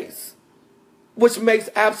found place, which makes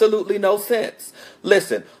absolutely no sense.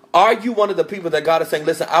 Listen, are you one of the people that God is saying,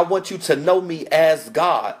 listen, I want you to know me as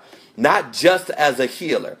God, not just as a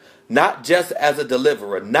healer, not just as a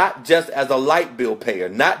deliverer, not just as a light bill payer,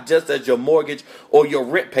 not just as your mortgage or your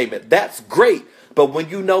rent payment. That's great. But when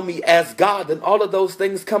you know me as God, then all of those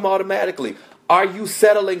things come automatically. Are you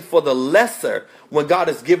settling for the lesser when God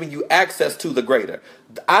is giving you access to the greater?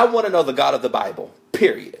 I want to know the God of the Bible,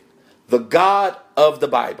 period. The God of the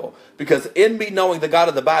Bible. Because in me knowing the God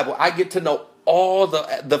of the Bible, I get to know all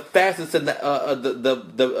the facets and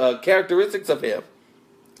the characteristics of him.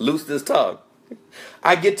 Loose this tongue.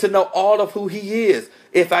 I get to know all of who he is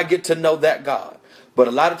if I get to know that God. But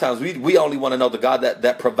a lot of times we only want to know the God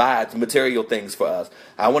that provides material things for us.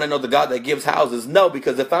 I want to know the God that gives houses. No,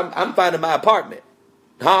 because if I'm finding my apartment,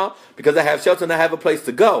 because I have shelter and I have a place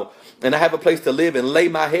to go and I have a place to live and lay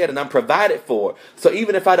my head and I'm provided for. So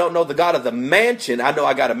even if I don't know the God of the mansion, I know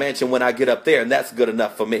I got a mansion when I get up there, and that's good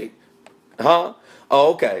enough for me. Oh,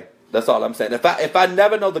 okay. That's all I'm saying. If I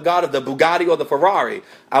never know the God of the Bugatti or the Ferrari,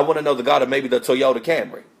 I want to know the God of maybe the Toyota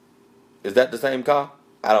Camry. Is that the same car?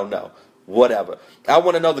 I don't know. Whatever. I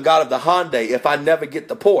want to know the God of the Hyundai if I never get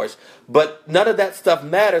the Porsche. But none of that stuff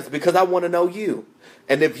matters because I want to know you.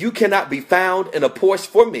 And if you cannot be found in a Porsche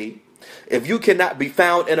for me, if you cannot be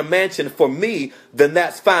found in a mansion for me, then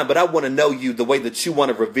that's fine. But I want to know you the way that you want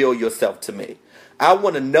to reveal yourself to me. I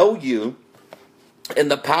want to know you in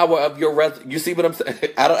the power of your you see what I'm saying?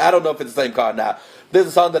 I don't know if it's the same car now. There's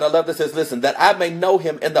a song that I love that says, listen, that I may know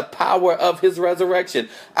him in the power of his resurrection.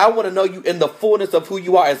 I want to know you in the fullness of who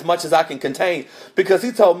you are as much as I can contain. Because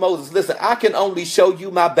he told Moses, listen, I can only show you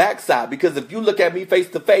my backside. Because if you look at me face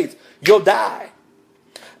to face, you'll die.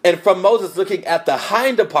 And from Moses looking at the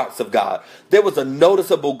hinder parts of God, there was a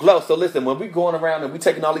noticeable glow. So listen, when we're going around and we're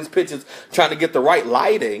taking all these pictures, trying to get the right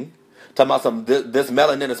lighting, talking about this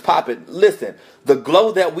melanin is popping. Listen, the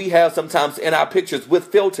glow that we have sometimes in our pictures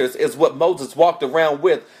with filters is what Moses walked around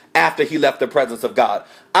with after he left the presence of God.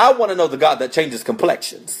 I want to know the God that changes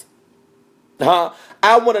complexions. I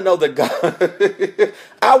want to know the God.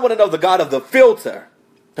 I want to know the God of the filter.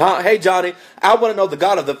 Hey Johnny, I want to know the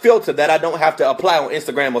God of the filter that I don't have to apply on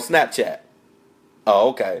Instagram or Snapchat. Oh,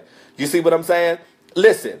 okay. You see what I'm saying?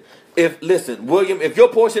 Listen, William, if your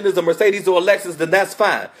portion is a Mercedes or a Lexus, then that's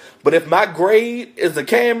fine. But if my grade is a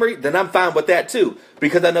Camry, then I'm fine with that too.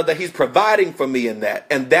 Because I know that he's providing for me in that.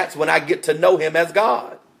 And that's when I get to know him as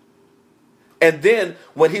God. And then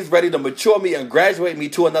when he's ready to mature me and graduate me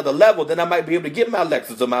to another level, then I might be able to get my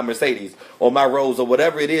Lexus or my Mercedes or my Rolls or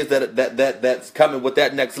whatever it is that's coming with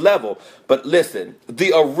that next level. But listen,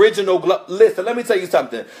 the original, listen, let me tell you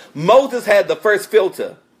something. Moses had the first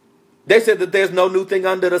filter. They said that there's no new thing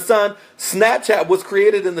under the sun. Snapchat was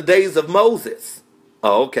created in the days of Moses.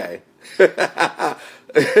 Oh, okay.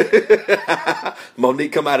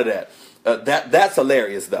 Monique, come out of that. That's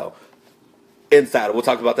hilarious, though. Insider, we'll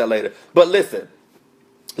talk about that later. But listen,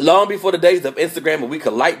 long before the days of Instagram, and we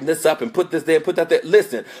could lighten this up and put this there, put that there.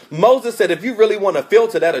 Listen, Moses said, if you really want a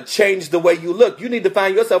filter that'll change the way you look, you need to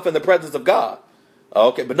find yourself in the presence of God.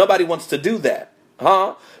 Okay, but nobody wants to do that.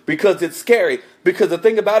 Because it's scary. Because the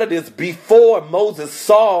thing about it is, before Moses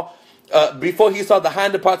saw, before he saw the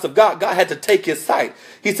hinder parts of God, God had to take his sight.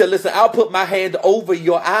 He said, listen, I'll put my hand over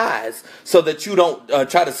your eyes so that you don't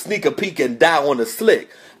try to sneak a peek and die on a slick.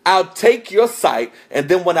 I'll take your sight, and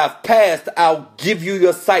then when I've passed, I'll give you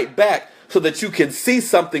your sight back so that you can see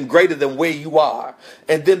something greater than where you are.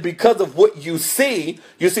 And then because of what you see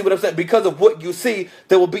what I'm saying? Because of what you see,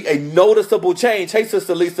 there will be a noticeable change, hey,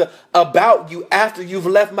 Sister Lisa, about you after you've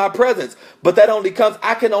left my presence. But that only comes,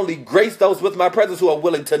 I can only grace those with my presence who are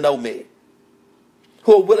willing to know me,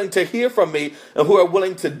 who are willing to hear from me, and who are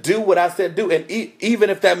willing to do what I said do. And even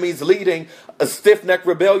if that means leading a stiff-necked,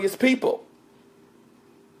 rebellious people.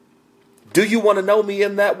 Do you want to know me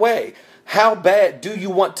in that way? How bad do you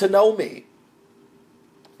want to know me?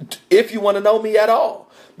 If you want to know me at all.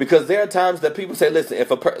 Because there are times that people say, listen,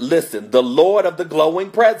 listen, the Lord of the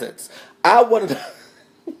glowing presence. I want to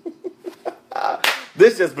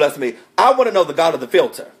this just blessed me. I want to know the God of the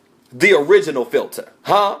filter. The original filter.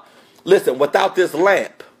 Listen, without this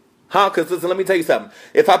lamp. Because listen, let me tell you something.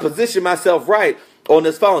 If I position myself right on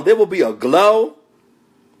this phone, there will be a glow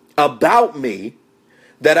about me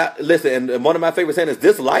listen, and one of my favorite saying is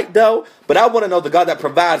this light though, but I want to know the God that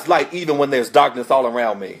provides light even when there's darkness all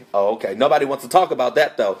around me. Oh, okay. Nobody wants to talk about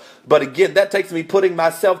that though. But again, that takes me putting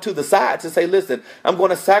myself to the side to say, listen, I'm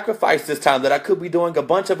going to sacrifice this time that I could be doing a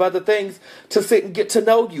bunch of other things to sit and get to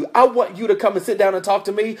know you. I want you to come and sit down and talk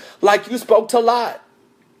to me like you spoke to Lot.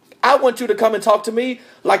 I want you to come and talk to me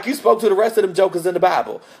like you spoke to the rest of them jokers in the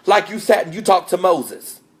Bible. Like you sat and you talked to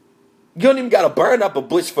Moses. You don't even got to burn up a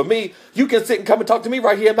bush for me. You can sit and come and talk to me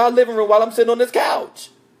right here in my living room while I'm sitting on this couch.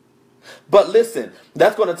 But listen,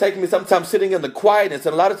 that's going to take me sometimes sitting in the quietness.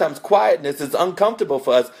 And a lot of times quietness is uncomfortable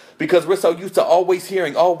for us because we're so used to always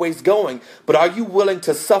hearing, always going. But are you willing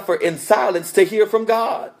to suffer in silence to hear from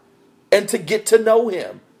God and to get to know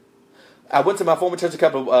him? I went to my former church a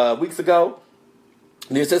couple of weeks ago.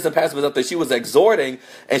 The assistant pastor was up there. She was exhorting,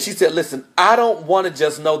 and she said, listen, I don't want to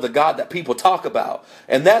just know the God that people talk about.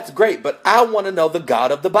 And that's great, but I want to know the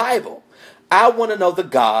God of the Bible. I want to know the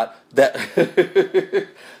God that,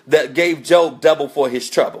 that gave Job double for his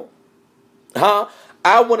trouble. I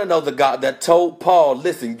want to know the God that told Paul,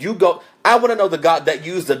 listen, you go. I want to know the God that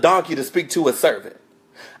used a donkey to speak to a servant.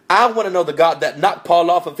 I want to know the God that knocked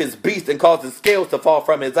Paul off of his beast and caused his scales to fall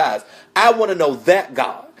from his eyes. I want to know that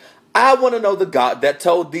God. I want to know the God that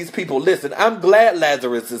told these people, listen, I'm glad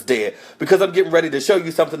Lazarus is dead because I'm getting ready to show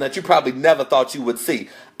you something that you probably never thought you would see.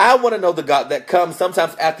 I want to know the God that comes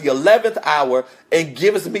sometimes at the 11th hour and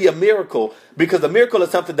gives me a miracle, because a miracle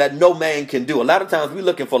is something that no man can do. A lot of times we're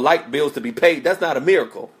looking for light bills to be paid. That's not a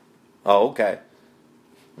miracle. Oh, okay.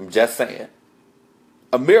 I'm just saying.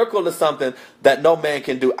 A miracle is something that no man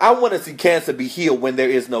can do. I want to see cancer be healed when there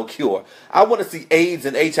is no cure. I want to see AIDS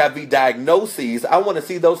and HIV diagnoses. I want to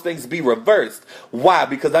see those things be reversed. Why?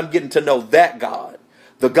 Because I'm getting to know that God,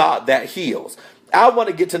 the God that heals. I want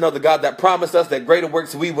to get to know the God that promised us that greater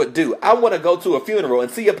works we would do. I want to go to a funeral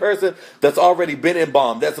and see a person that's already been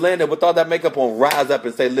embalmed, that's landed with all that makeup on, rise up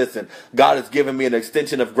and say, listen, God has given me an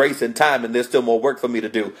extension of grace and time, and there's still more work for me to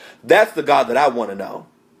do. That's the God that I want to know.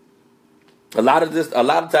 A lot of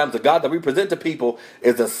times the God that we present to people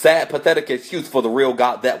is a sad, pathetic excuse for the real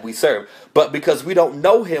God that we serve. But because we don't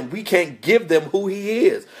know him, we can't give them who he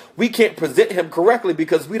is. We can't present him correctly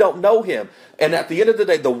because we don't know him. And at the end of the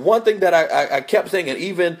day, the one thing that I kept saying, and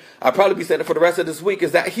even I'll probably be saying it for the rest of this week,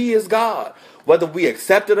 is that he is God. Whether we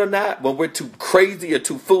accept it or not, when we're too crazy or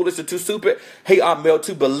too foolish or too stupid,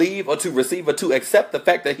 to believe or to receive or to accept the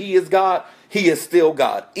fact that he is God, he is still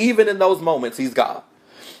God. Even in those moments, he's God.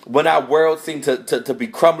 When our world seemed to be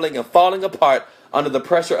crumbling and falling apart under the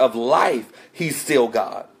pressure of life, he's still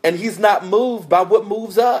God. And he's not moved by what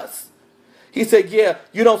moves us. He said, yeah,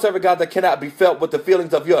 you don't serve a God that cannot be felt with the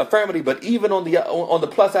feelings of your infirmity, but even on the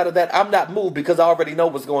plus side of that, I'm not moved because I already know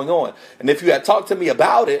what's going on. And if you had talked to me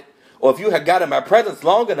about it, or if you had got in my presence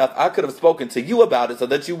long enough, I could have spoken to you about it so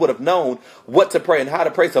that you would have known what to pray and how to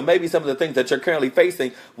pray. So maybe some of the things that you're currently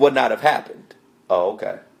facing would not have happened. Oh,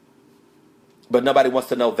 okay. But nobody wants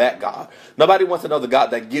to know that God. Nobody wants to know the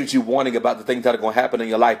God that gives you warning about the things that are going to happen in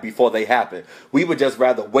your life before they happen. We would just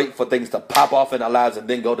rather wait for things to pop off in our lives and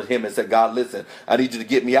then go to him and say, God, listen, I need you to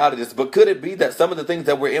get me out of this. But could it be that some of the things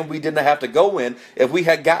that we're in, we didn't have to go in if we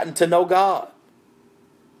had gotten to know God?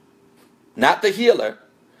 Not the healer.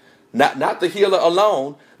 Not the healer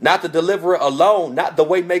alone. Not the deliverer alone. Not the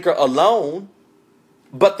way maker alone.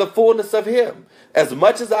 But the fullness of him. As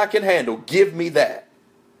much as I can handle, give me that.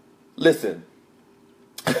 Listen.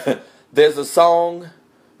 There's a song,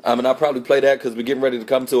 and I'll probably play that because we're getting ready to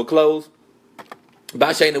come to a close,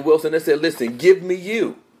 by Shana Wilson that said, listen, give me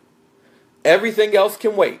you. Everything else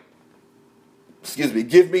can wait. Excuse me,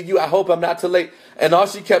 give me you. I hope I'm not too late. And all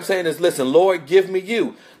she kept saying is, listen, Lord, give me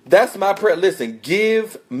you. That's my prayer. Listen,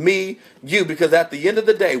 give me you. Because at the end of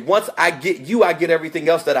the day, once I get you, I get everything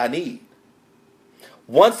else that I need.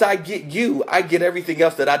 Once I get you, I get everything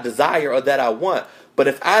else that I desire or that I want. But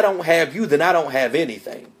if I don't have you, then I don't have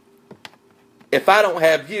anything. If I don't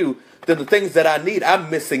have you, then the things that I need, I'm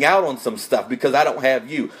missing out on some stuff because I don't have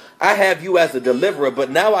you. I have you as a deliverer, but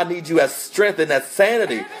now I need you as strength and as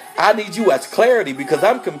sanity. I need you as clarity because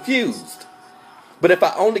I'm confused. But if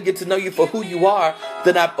I only get to know you for who you are,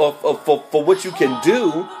 then for what you can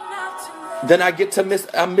do, then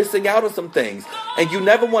I'm missing out on some things. And you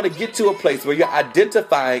never want to get to a place where you're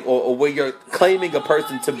identifying or where you're claiming a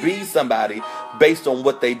person to be somebody based on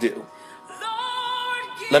what they do.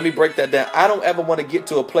 Let me break that down. I don't ever want to get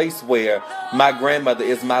to a place where my grandmother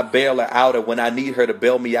is my bailer outer when I need her to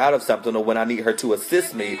bail me out of something or when I need her to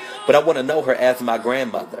assist me. But I want to know her as my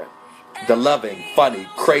grandmother. The loving, funny,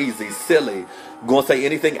 crazy, silly, gonna say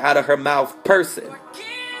anything out of her mouth person.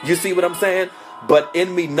 You see what I'm saying? But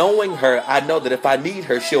in me knowing her, I know that if I need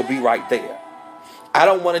her, she'll be right there. I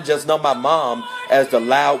don't want to just know my mom as the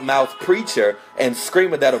loudmouth preacher and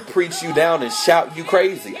screamer that'll preach you down and shout you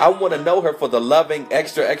crazy. I want to know her for the loving,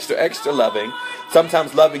 extra, extra, extra loving,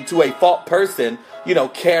 sometimes loving to a fault person,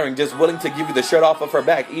 caring, just willing to give you the shirt off of her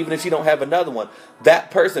back, even if she don't have another one. That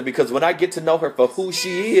person, because when I get to know her for who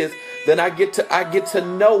she is, then I get to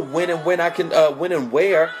know when and where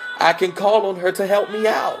I can call on her to help me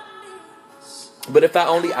out. But if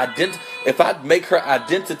I make her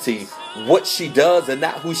identity what she does and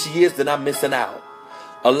not who she is, then I'm missing out.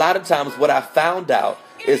 A lot of times what I found out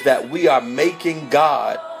is that we are making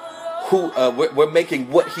God we're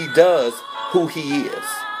making what he does who he is.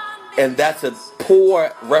 And that's a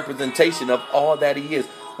poor representation of all that he is.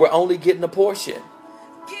 We're only getting a portion.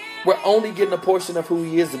 We're only getting a portion of who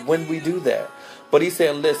he is when we do that. But he's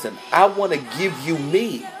saying, listen, I want to give you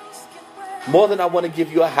me more than I want to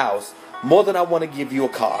give you a house, more than I want to give you a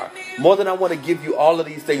car, more than I want to give you all of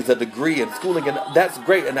these things, a degree and schooling, and that's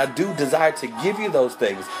great, and I do desire to give you those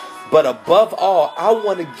things. But above all, I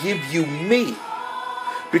want to give you me.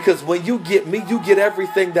 Because when you get me, you get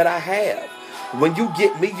everything that I have. When you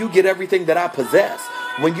get me, you get everything that I possess.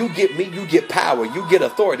 When you get me, you get power, you get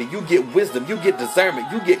authority, you get wisdom, you get discernment,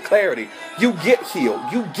 you get clarity, you get healed,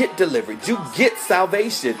 you get delivered, you get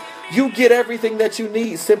salvation. You get everything that you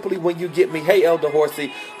need simply when you get me. Hey, Elder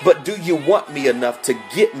Horsey, but do you want me enough to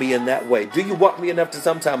get me in that way? Do you want me enough to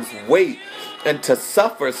sometimes wait and to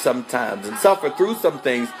suffer sometimes and suffer through some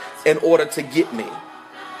things in order to get me?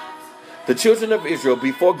 The children of Israel,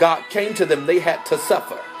 before God came to them, they had to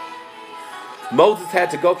suffer. Moses had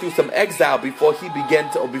to go through some exile before he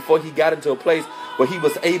got into a place where he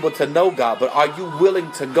was able to know God. But are you willing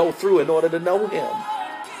to go through in order to know him?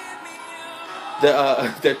 There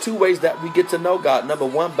are two ways that we get to know God. Number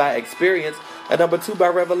one, by experience, and number two, by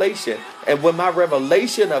revelation. And when my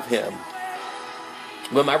revelation of him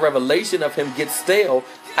gets stale,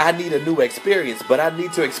 I need a new experience. But I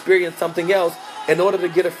need to experience something else in order to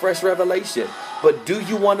get a fresh revelation. But do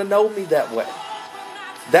you want to know me that way?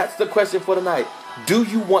 That's the question for tonight. Do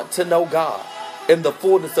you want to know God in the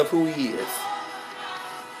fullness of who he is?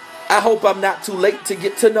 I hope I'm not too late to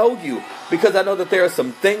get to know you, because I know that there are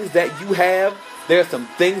some things that you have. There are some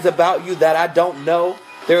things about you that I don't know.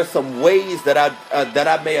 There are some ways that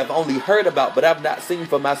I may have only heard about, but I've not seen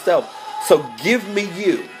for myself. So give me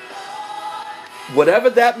you. Whatever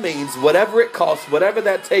that means, whatever it costs, whatever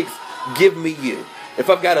that takes, give me you. If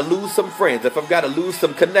I've got to lose some friends, if I've got to lose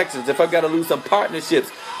some connections, if I've got to lose some partnerships,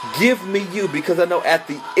 give me you, because I know at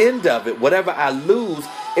the end of it, whatever I lose,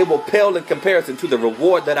 it will pale in comparison to the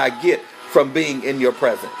reward that I get from being in your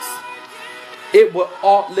presence. It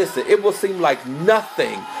will seem like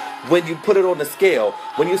nothing when you put it on the scale.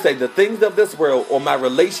 When you say the things of this world or my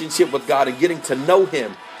relationship with God and getting to know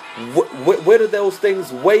him, where do those things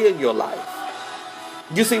weigh in your life?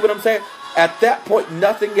 You see what I'm saying? At that point,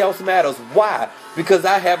 nothing else matters. Why? Because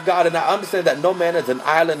I have God, and I understand that no man is an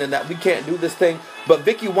island and that we can't do this thing. But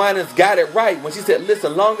Vicki Winans got it right when she said,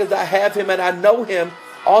 listen, long as I have him and I know him,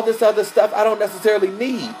 all this other stuff I don't necessarily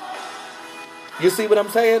need. You see what I'm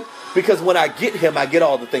saying? Because when I get him, I get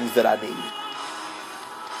all the things that I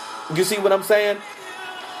need. You see what I'm saying?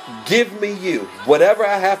 Give me you. Whatever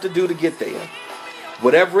I have to do to get there,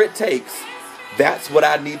 whatever it takes, that's what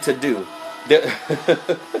I need to do.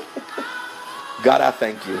 God, I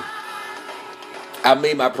thank you. I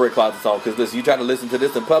made my prayer closet song, because listen, you try to listen to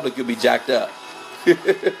this in public, you'll be jacked up.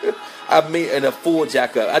 I mean, in a full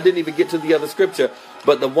jack up. I didn't even get to the other scripture,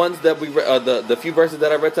 but the ones that we read, the few verses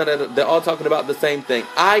that I read tonight, they're all talking about the same thing.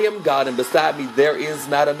 I am God, and beside me there is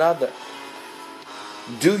not another.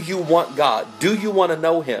 Do you want God? Do you want to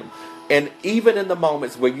know him? And even in the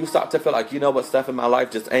moments where you start to feel like, you know what, stuff in my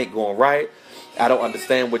life just ain't going right, I don't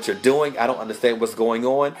understand what you're doing, I don't understand what's going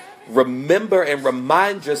on, remember and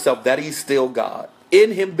remind yourself that he's still God.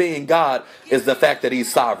 In him being God is the fact that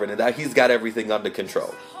he's sovereign and that he's got everything under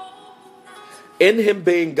control. In him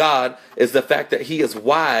being God is the fact that he is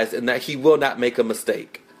wise and that he will not make a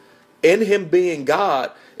mistake. In him being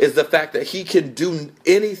God is the fact that he can do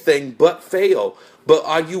anything but fail. But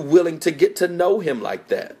are you willing to get to know him like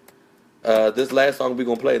that? This last song we're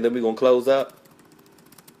going to play, and then we're going to close up.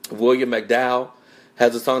 William McDowell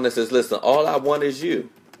has a song that says, listen, all I want is you.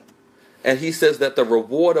 And he says that the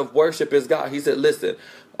reward of worship is God. He said, listen,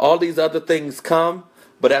 all these other things come,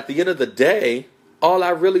 but at the end of the day, all I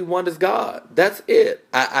really want is God. That's it.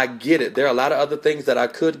 I get it. There are a lot of other things that I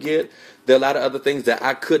could get. There are a lot of other things that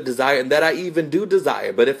I could desire and that I even do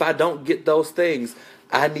desire. But if I don't get those things,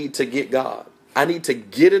 I need to get God. I need to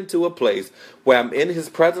get into a place where I'm in his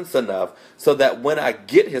presence enough so that when I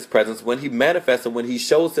get his presence, when he manifests and when he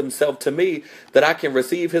shows himself to me, that I can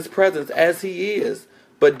receive his presence as he is.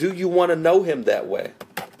 But do you want to know him that way?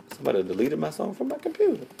 Somebody deleted my song from my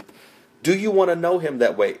computer. Do you want to know him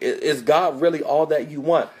that way? Is God really all that you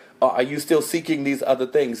want? Or are you still seeking these other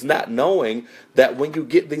things, not knowing that when you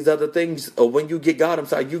get these other things, or when you get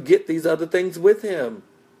God, you get these other things with him.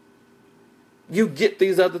 You get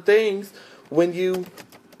these other things when you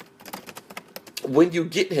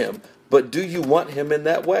get him. But do you want him in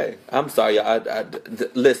that way? I'm sorry,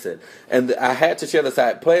 listen. And I had to share this. I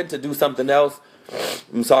had planned to do something else.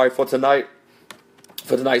 I'm sorry for tonight's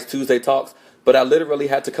Tuesday Talks. But I literally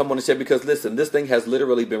had to come on and share because, listen, this thing has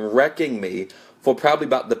literally been wrecking me for probably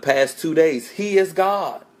about the past 2 days. He is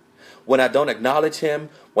God. When I don't acknowledge him,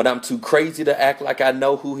 when I'm too crazy to act like I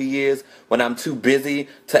know who he is, when I'm too busy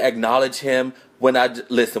to acknowledge him, when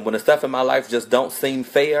the stuff in my life just don't seem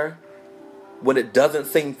fair, when it doesn't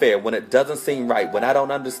seem fair, when it doesn't seem right, when I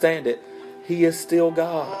don't understand it, he is still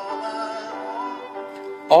God.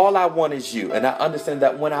 All I want is you. And I understand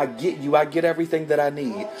that when I get you, I get everything that I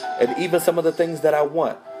need. And even some of the things that I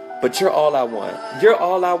want. But you're all I want. You're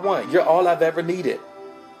all I want. You're all I've ever needed.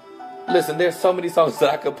 Listen, there's so many songs that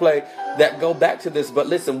I could play that go back to this. But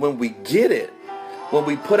listen, when we get it, when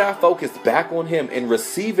we put our focus back on him and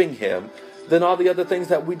receiving him, then all the other things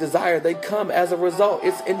that we desire, they come as a result.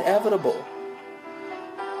 It's inevitable.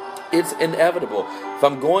 It's inevitable. If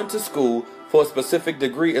I'm going to school for a specific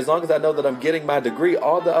degree, as long as I know that I'm getting my degree,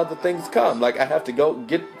 all the other things come. Like I have to go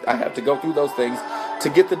through those things to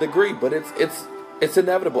get the degree, but it's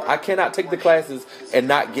inevitable. I cannot take the classes and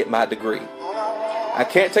not get my degree. I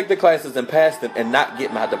can't take the classes and pass them and not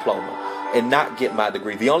get my diploma and not get my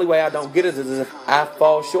degree. The only way I don't get it is if I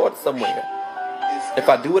fall short somewhere. If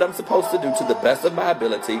I do what I'm supposed to do to the best of my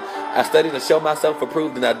ability, I study to show myself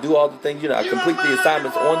approved, and I do all the things, I complete the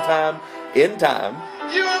assignments on time, in time.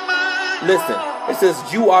 Listen, it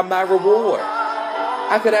says, you are my reward.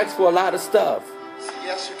 I could ask for a lot of stuff.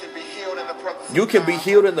 Yes, you can be healed in the presence. You can be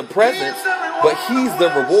healed in the presence, but he's the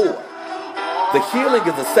reward. The healing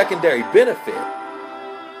is a secondary benefit.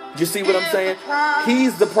 You see what I'm saying?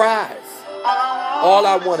 He's the prize. All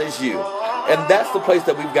I want is you. And that's the place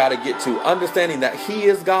that we've got to get to, understanding that he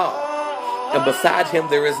is God. And beside him,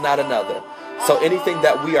 there is not another. So anything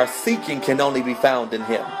that we are seeking can only be found in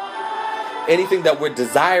him. Anything that we're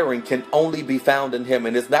desiring can only be found in him.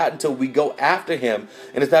 And it's not until we go after him,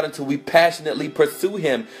 and it's not until we passionately pursue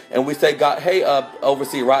him, and we say, God, hey,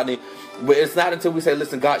 Overseer Rodney, it's not until we say,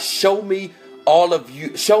 listen, God, show me all of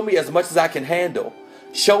you. Show me as much as I can handle.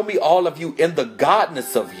 Show me all of you in the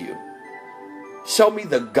godness of you. Show me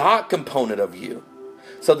the God component of you,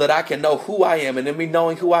 so that I can know who I am. And in me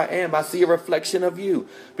knowing who I am, I see a reflection of you.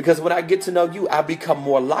 Because when I get to know you, I become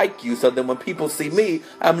more like you. So that when people see me,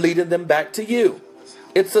 I'm leading them back to you.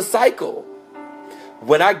 It's a cycle.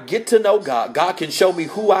 When I get to know God, God can show me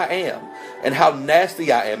who I am and how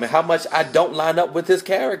nasty I am and how much I don't line up with his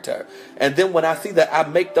character. And then when I see that, I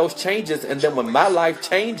make those changes. And then when my life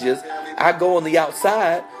changes, I go on the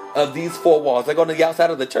outside of these four walls. I go on the outside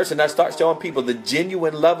of the church and I start showing people the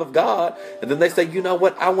genuine love of God. And then they say, you know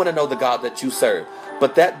what? I want to know the God that you serve.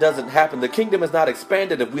 But that doesn't happen. The kingdom is not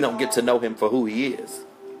expanded if we don't get to know him for who he is.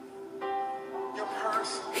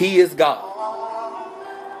 He is God.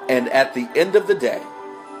 And at the end of the day,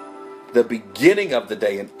 the beginning of the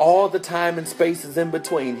day, and all the time and spaces in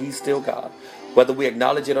between, he's still God, whether we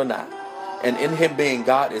acknowledge it or not. And in him being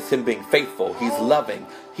God is him being faithful. He's loving.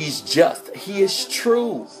 He's just. He is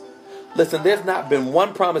true. Listen, there's not been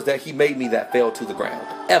one promise that he made me that fell to the ground,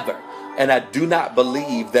 ever. And I do not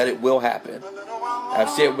believe that it will happen. I've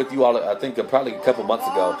shared with you all, I think probably a couple months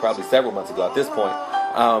ago, probably several months ago at this point,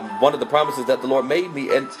 one of the promises that the Lord made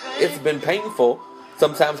me, and it's been painful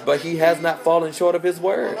sometimes, but he has not fallen short of his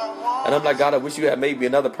word. And I'm like, God, I wish you had made me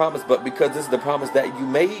another promise, but because this is the promise that you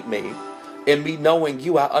made me, in me knowing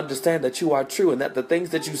you, I understand that you are true, and that the things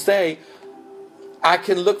that you say, I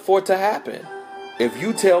can look for to happen. If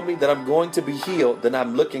you tell me that I'm going to be healed, then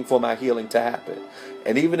I'm looking for my healing to happen.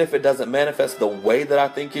 And even if it doesn't manifest the way that I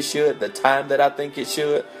think it should, the time that I think it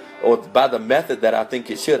should, or by the method that I think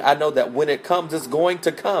it should, I know that when it comes, it's going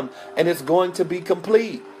to come, and it's going to be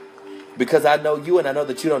complete. Because I know you, and I know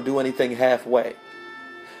that you don't do anything halfway.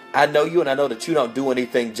 I know you, and I know that you don't do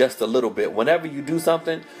anything just a little bit. Whenever you do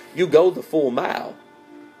something, you go the full mile.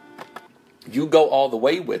 You go all the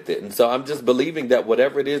way with it. And so I'm just believing that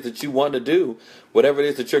whatever it is that you want to do, whatever it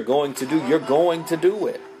is that you're going to do, you're going to do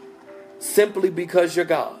it. Simply because you're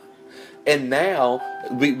God. And now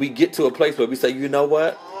we get to a place where we say, you know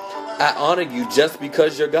what? I honor you just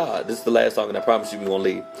because you're God. This is the last song, and I promise you we're going to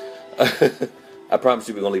leave. I promise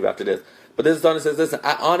you we're going to leave after this. But this song says, listen,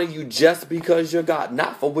 I honor you just because you're God.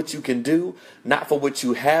 Not for what you can do, not for what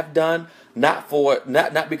you have done, not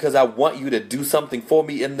because I want you to do something for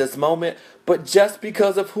me in this moment, but just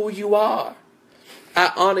because of who you are.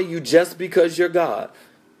 I honor you just because you're God.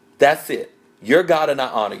 That's it. You're God and I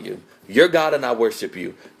honor you. You're God and I worship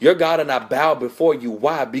you. You're God and I bow before you.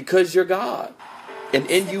 Why? Because you're God. And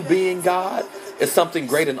in you being God is something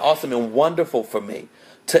great and awesome and wonderful for me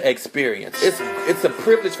to experience. It's a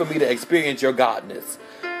privilege for me to experience your godness.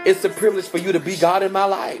 It's a privilege for you to be God in my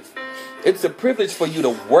life. It's a privilege for you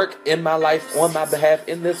to work in my life on my behalf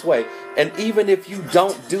in this way. And even if you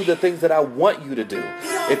don't do the things that I want you to do,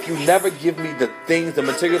 if you never give me the things, the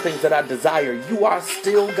material things that I desire, you are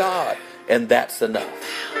still God. And that's enough.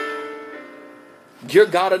 You're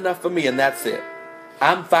God enough for me, and that's it.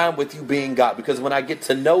 I'm fine with you being God, because when I get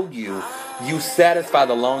to know you, you satisfy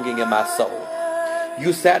the longing in my soul.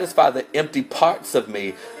 You satisfy the empty parts of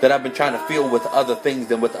me that I've been trying to fill with other things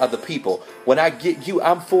and with other people. When I get you,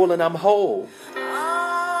 I'm full and I'm whole.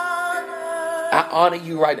 I honor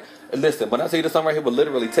you right now. Listen, when I say this song right here will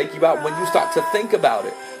literally take you out when you start to think about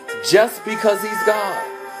it. Just because he's God.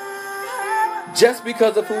 Just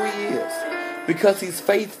because of who he is. Because he's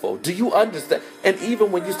faithful. Do you understand? And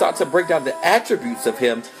even when you start to break down the attributes of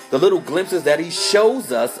him, the little glimpses that he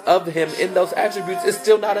shows us of him in those attributes is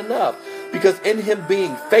still not enough. Because in him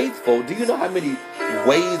being faithful, do you know how many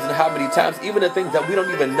ways and how many times, even the things that we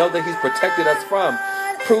don't even know that he's protected us from,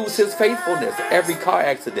 proves his faithfulness? Every car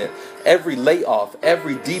accident, every layoff,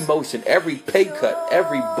 every demotion, every pay cut,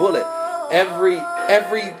 every bullet, every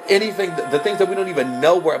anything, the things that we don't even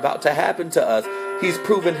know were about to happen to us, he's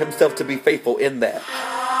proven himself to be faithful in that.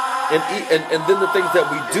 And then the things that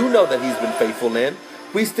we do know that he's been faithful in,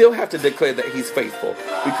 we still have to declare that he's faithful,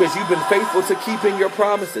 because you've been faithful to keeping your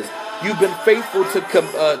promises. You've been faithful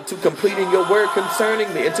to completing your word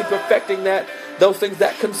concerning me and to perfecting those things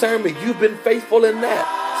that concern me. You've been faithful in that.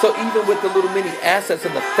 So even with the little mini assets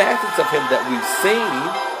and the facets of him that we've seen,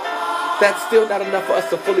 that's still not enough for us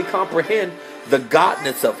to fully comprehend the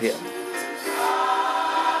godness of him.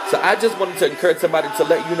 So I just wanted to encourage somebody to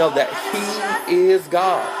let you know that he is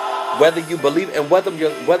God. Whether you believe, and whether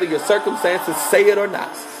your circumstances say it or not,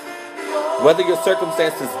 whether your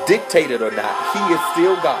circumstances dictate it or not, he is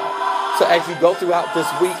still God. So as you go throughout this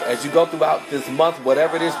week, as you go throughout this month,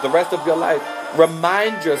 whatever it is, the rest of your life,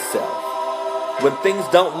 remind yourself when things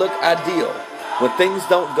don't look ideal, when things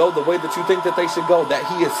don't go the way that you think that they should go, that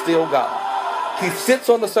he is still God. He sits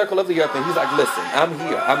on the circle of the earth and he's like, listen, I'm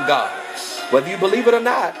here, I'm God. Whether you believe it or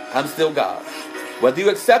not, I'm still God. Whether you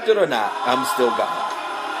accept it or not, I'm still God.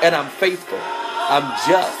 And I'm faithful, I'm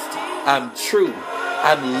just, I'm true,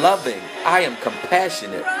 I'm loving, I am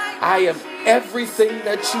compassionate, I am everything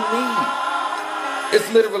that you need.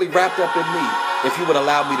 It's literally wrapped up in me. If you would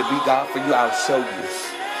allow me to be God for you, I'll show you.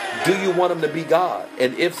 Do you want him to be God?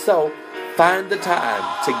 And if so, find the time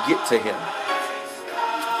to get to him.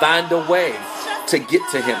 Find a way to get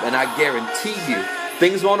to him. And I guarantee you,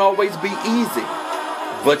 things won't always be easy,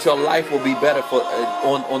 but your life will be better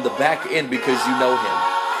on the back end because you know him.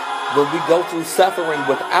 When we go through suffering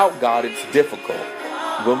without God, it's difficult.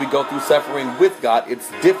 When we go through suffering with God, it's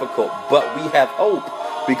difficult, but we have hope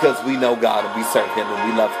because we know God and we serve him and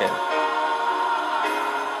we love him.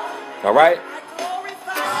 All right?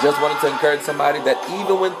 Just wanted to encourage somebody that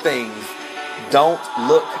even when things don't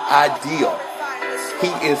look ideal, he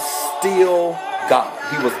is still God.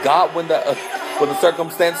 He was God when the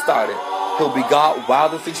circumstance started. He'll be God while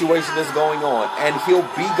the situation is going on, and he'll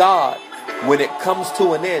be God when it comes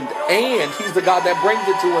to an end, and he's the God that brings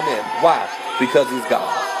it to an end. Why? Because he's God.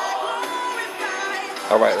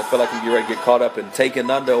 All right, I feel like you're ready to get caught up and taken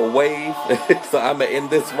under a wave. So I'm going to end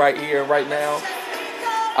this right here, right now.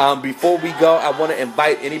 Before we go, I want to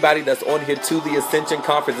invite anybody that's on here to the Ascension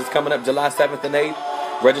Conference. It's coming up July 7th and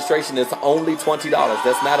 8th. Registration is only $20.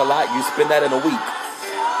 That's not a lot. You spend that in a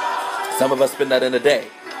week. Some of us spend that in a day.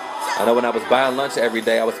 I know when I was buying lunch every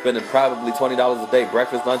day, I was spending probably $20 a day.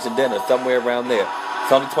 Breakfast, lunch, and dinner, somewhere around there.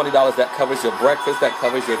 It's only $20. That covers your breakfast. That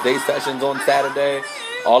covers your day sessions on Saturday.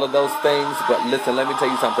 All of those things. But listen, let me tell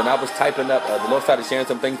you something. I was typing up, the Lord started sharing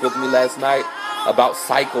some things with me last night about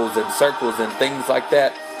cycles and circles and things like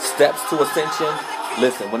that. Steps to ascension.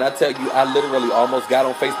 Listen, when I tell you, I literally almost got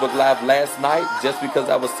on Facebook Live last night just because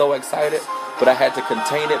I was so excited. But I had to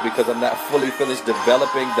contain it because I'm not fully finished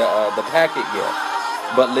developing the packet yet.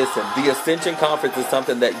 But listen, the Ascension Conference is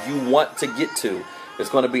something that you want to get to. It's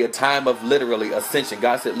going to be a time of literally ascension.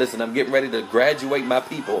 God said, listen, I'm getting ready to graduate my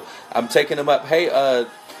people. I'm taking them up. Hey,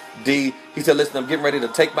 D, he said, listen, I'm getting ready to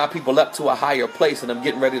take my people up to a higher place, and I'm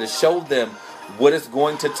getting ready to show them what it's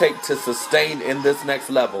going to take to sustain in this next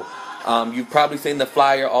level. You've probably seen the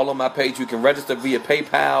flyer all on my page. You can register via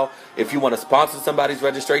PayPal. If you want to sponsor somebody's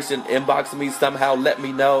registration, inbox me somehow, let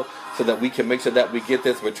me know so that we can make sure that we get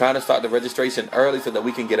this. We're trying to start the registration early so that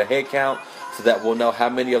we can get a head count, so that we'll know how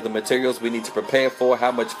many of the materials we need to prepare for,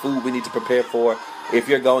 how much food we need to prepare for. If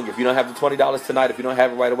you're going, if you don't have the $20 tonight, if you don't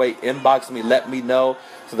have it right away, inbox me, let me know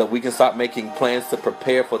so that we can start making plans to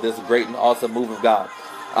prepare for this great and awesome move of God.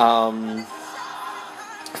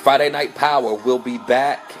 Friday Night Power will be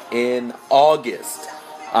back in August.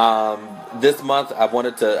 This month I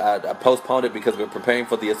wanted to postpone it because we're preparing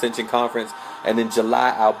for the Ascension Conference, and in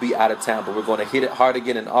July I'll be out of town, but we're going to hit it hard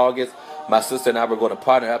again in August. My sister and I were going to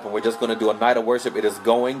partner up, and we're just going to do a night of worship. It is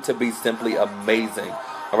going to be simply amazing.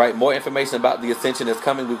 All right, more information about the Ascension is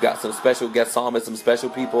coming. We've got some special guest psalmists, some special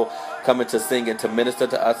people coming to sing and to minister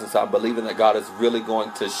to us, and so I'm believing that God is really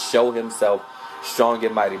going to show himself strong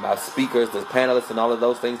and mighty. My speakers, the panelists, and all of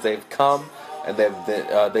those things, they've come, and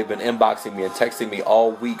they've been inboxing me and texting me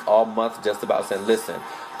all week, all month, just about saying, listen,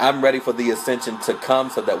 I'm ready for the Ascension to come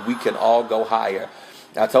so that we can all go higher.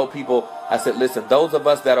 I told people, I said, listen, those of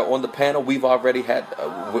us that are on the panel, we've already had,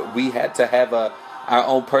 we had to have our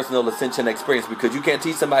own personal Ascension experience, because you can't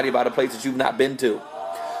teach somebody about a place that you've not been to.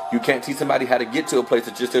 You can't teach somebody how to get to a place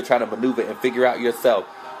that you're still trying to maneuver and figure out yourself.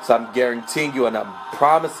 So I'm guaranteeing you and I'm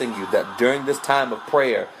promising you that during this time of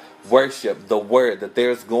prayer, worship, the word, that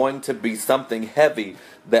there's going to be something heavy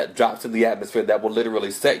that drops in the atmosphere that will literally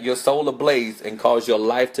set your soul ablaze and cause your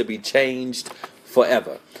life to be changed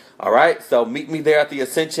forever. All right, so meet me there at the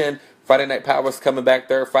Ascension. Friday Night Power is coming back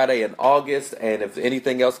third Friday in August, and if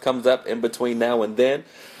anything else comes up in between now and then,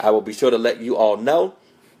 I will be sure to let you all know.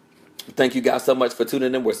 Thank you guys so much for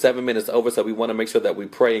tuning in. We're 7 minutes over, so we want to make sure that we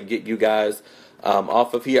pray and get you guys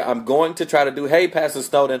off of here. I'm going to try to do, hey, Pastor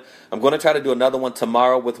Snowden, I'm going to try to do another one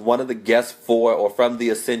tomorrow with one of the guests for or from the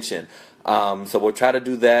Ascension. So we'll try to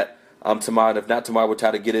do that tomorrow, and if not tomorrow, we'll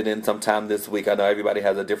try to get it in sometime this week. I know everybody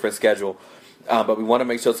has a different schedule, but we want to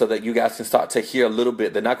make sure so that you guys can start to hear a little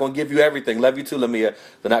bit. They're not going to give you everything. Love you too, Lamia.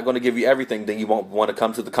 They're not going to give you everything. Then you won't want to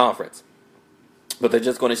come to the conference. But they're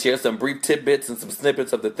just going to share some brief tidbits and some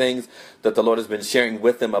snippets of the things that the Lord has been sharing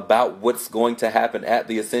with them about what's going to happen at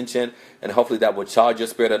the Ascension. And hopefully that will charge your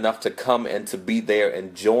spirit enough to come and to be there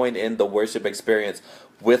and join in the worship experience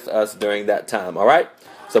with us during that time. All right?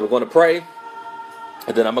 So we're going to pray.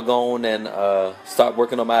 And then I'm going to go on and start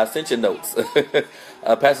working on my Ascension notes.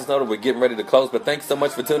 Pastor Snowden, we're getting ready to close. But thanks so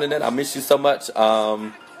much for tuning in. I miss you so much.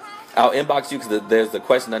 I'll inbox you because there's a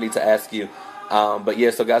question I need to ask you. But yeah,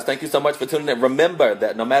 so guys, thank you so much for tuning in. Remember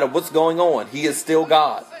that no matter what's going on, he is still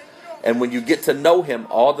God. And when you get to know him,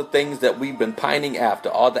 all the things that we've been pining after,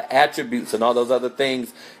 all the attributes and all those other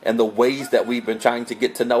things and the ways that we've been trying to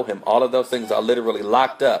get to know him, all of those things are literally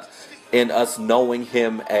locked up in us knowing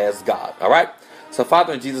him as God. All right? So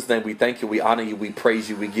Father, in Jesus' name, we thank you, we honor you, we praise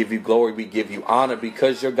you, we give you glory, we give you honor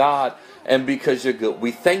because you're God and because you're good.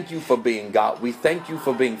 We thank you for being God. We thank you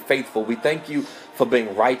for being faithful. We thank you for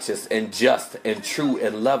being righteous and just and true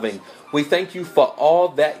and loving. We thank you for all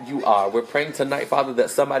that you are. We're praying tonight, Father, that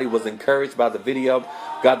somebody was encouraged by the video.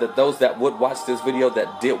 God, that those that would watch this video,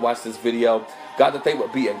 that did watch this video, God, that they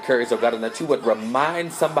would be encouraged, oh God, and that you would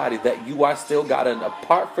remind somebody that you are still God, and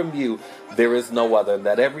apart from you, there is no other, and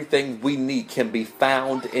that everything we need can be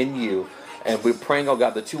found in you. And we're praying, oh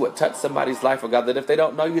God, that you would touch somebody's life, oh God, that if they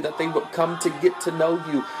don't know you, that they would come to get to know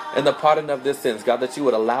you and the pardon of their sins. God, that you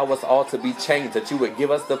would allow us all to be changed, that you would give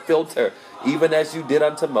us the filter, even as you did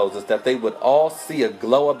unto Moses, that they would all see a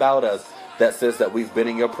glow about us that says that we've been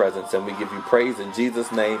in your presence. And we give you praise in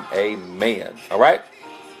Jesus' name, amen. All right?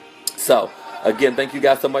 So, again, thank you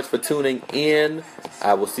guys so much for tuning in.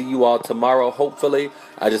 I will see you all tomorrow, hopefully.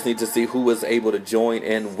 I just need to see who is able to join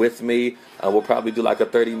in with me. We'll probably do like a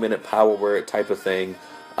 30-minute power word type of thing.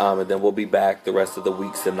 And then we'll be back the rest of the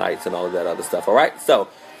weeks and nights and all of that other stuff. All right? So,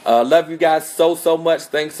 love you guys so much.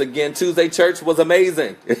 Thanks again. Tuesday church was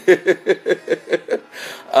amazing.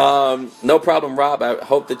 No problem, Rob. I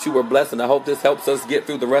hope that you were blessed. And I hope this helps us get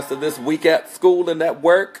through the rest of this week at school and at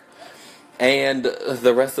work. And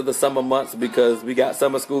the rest of the summer months, because we got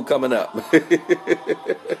summer school coming up.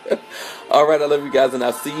 All right, I love you guys, and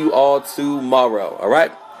I'll see you all tomorrow. All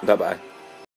right, bye-bye.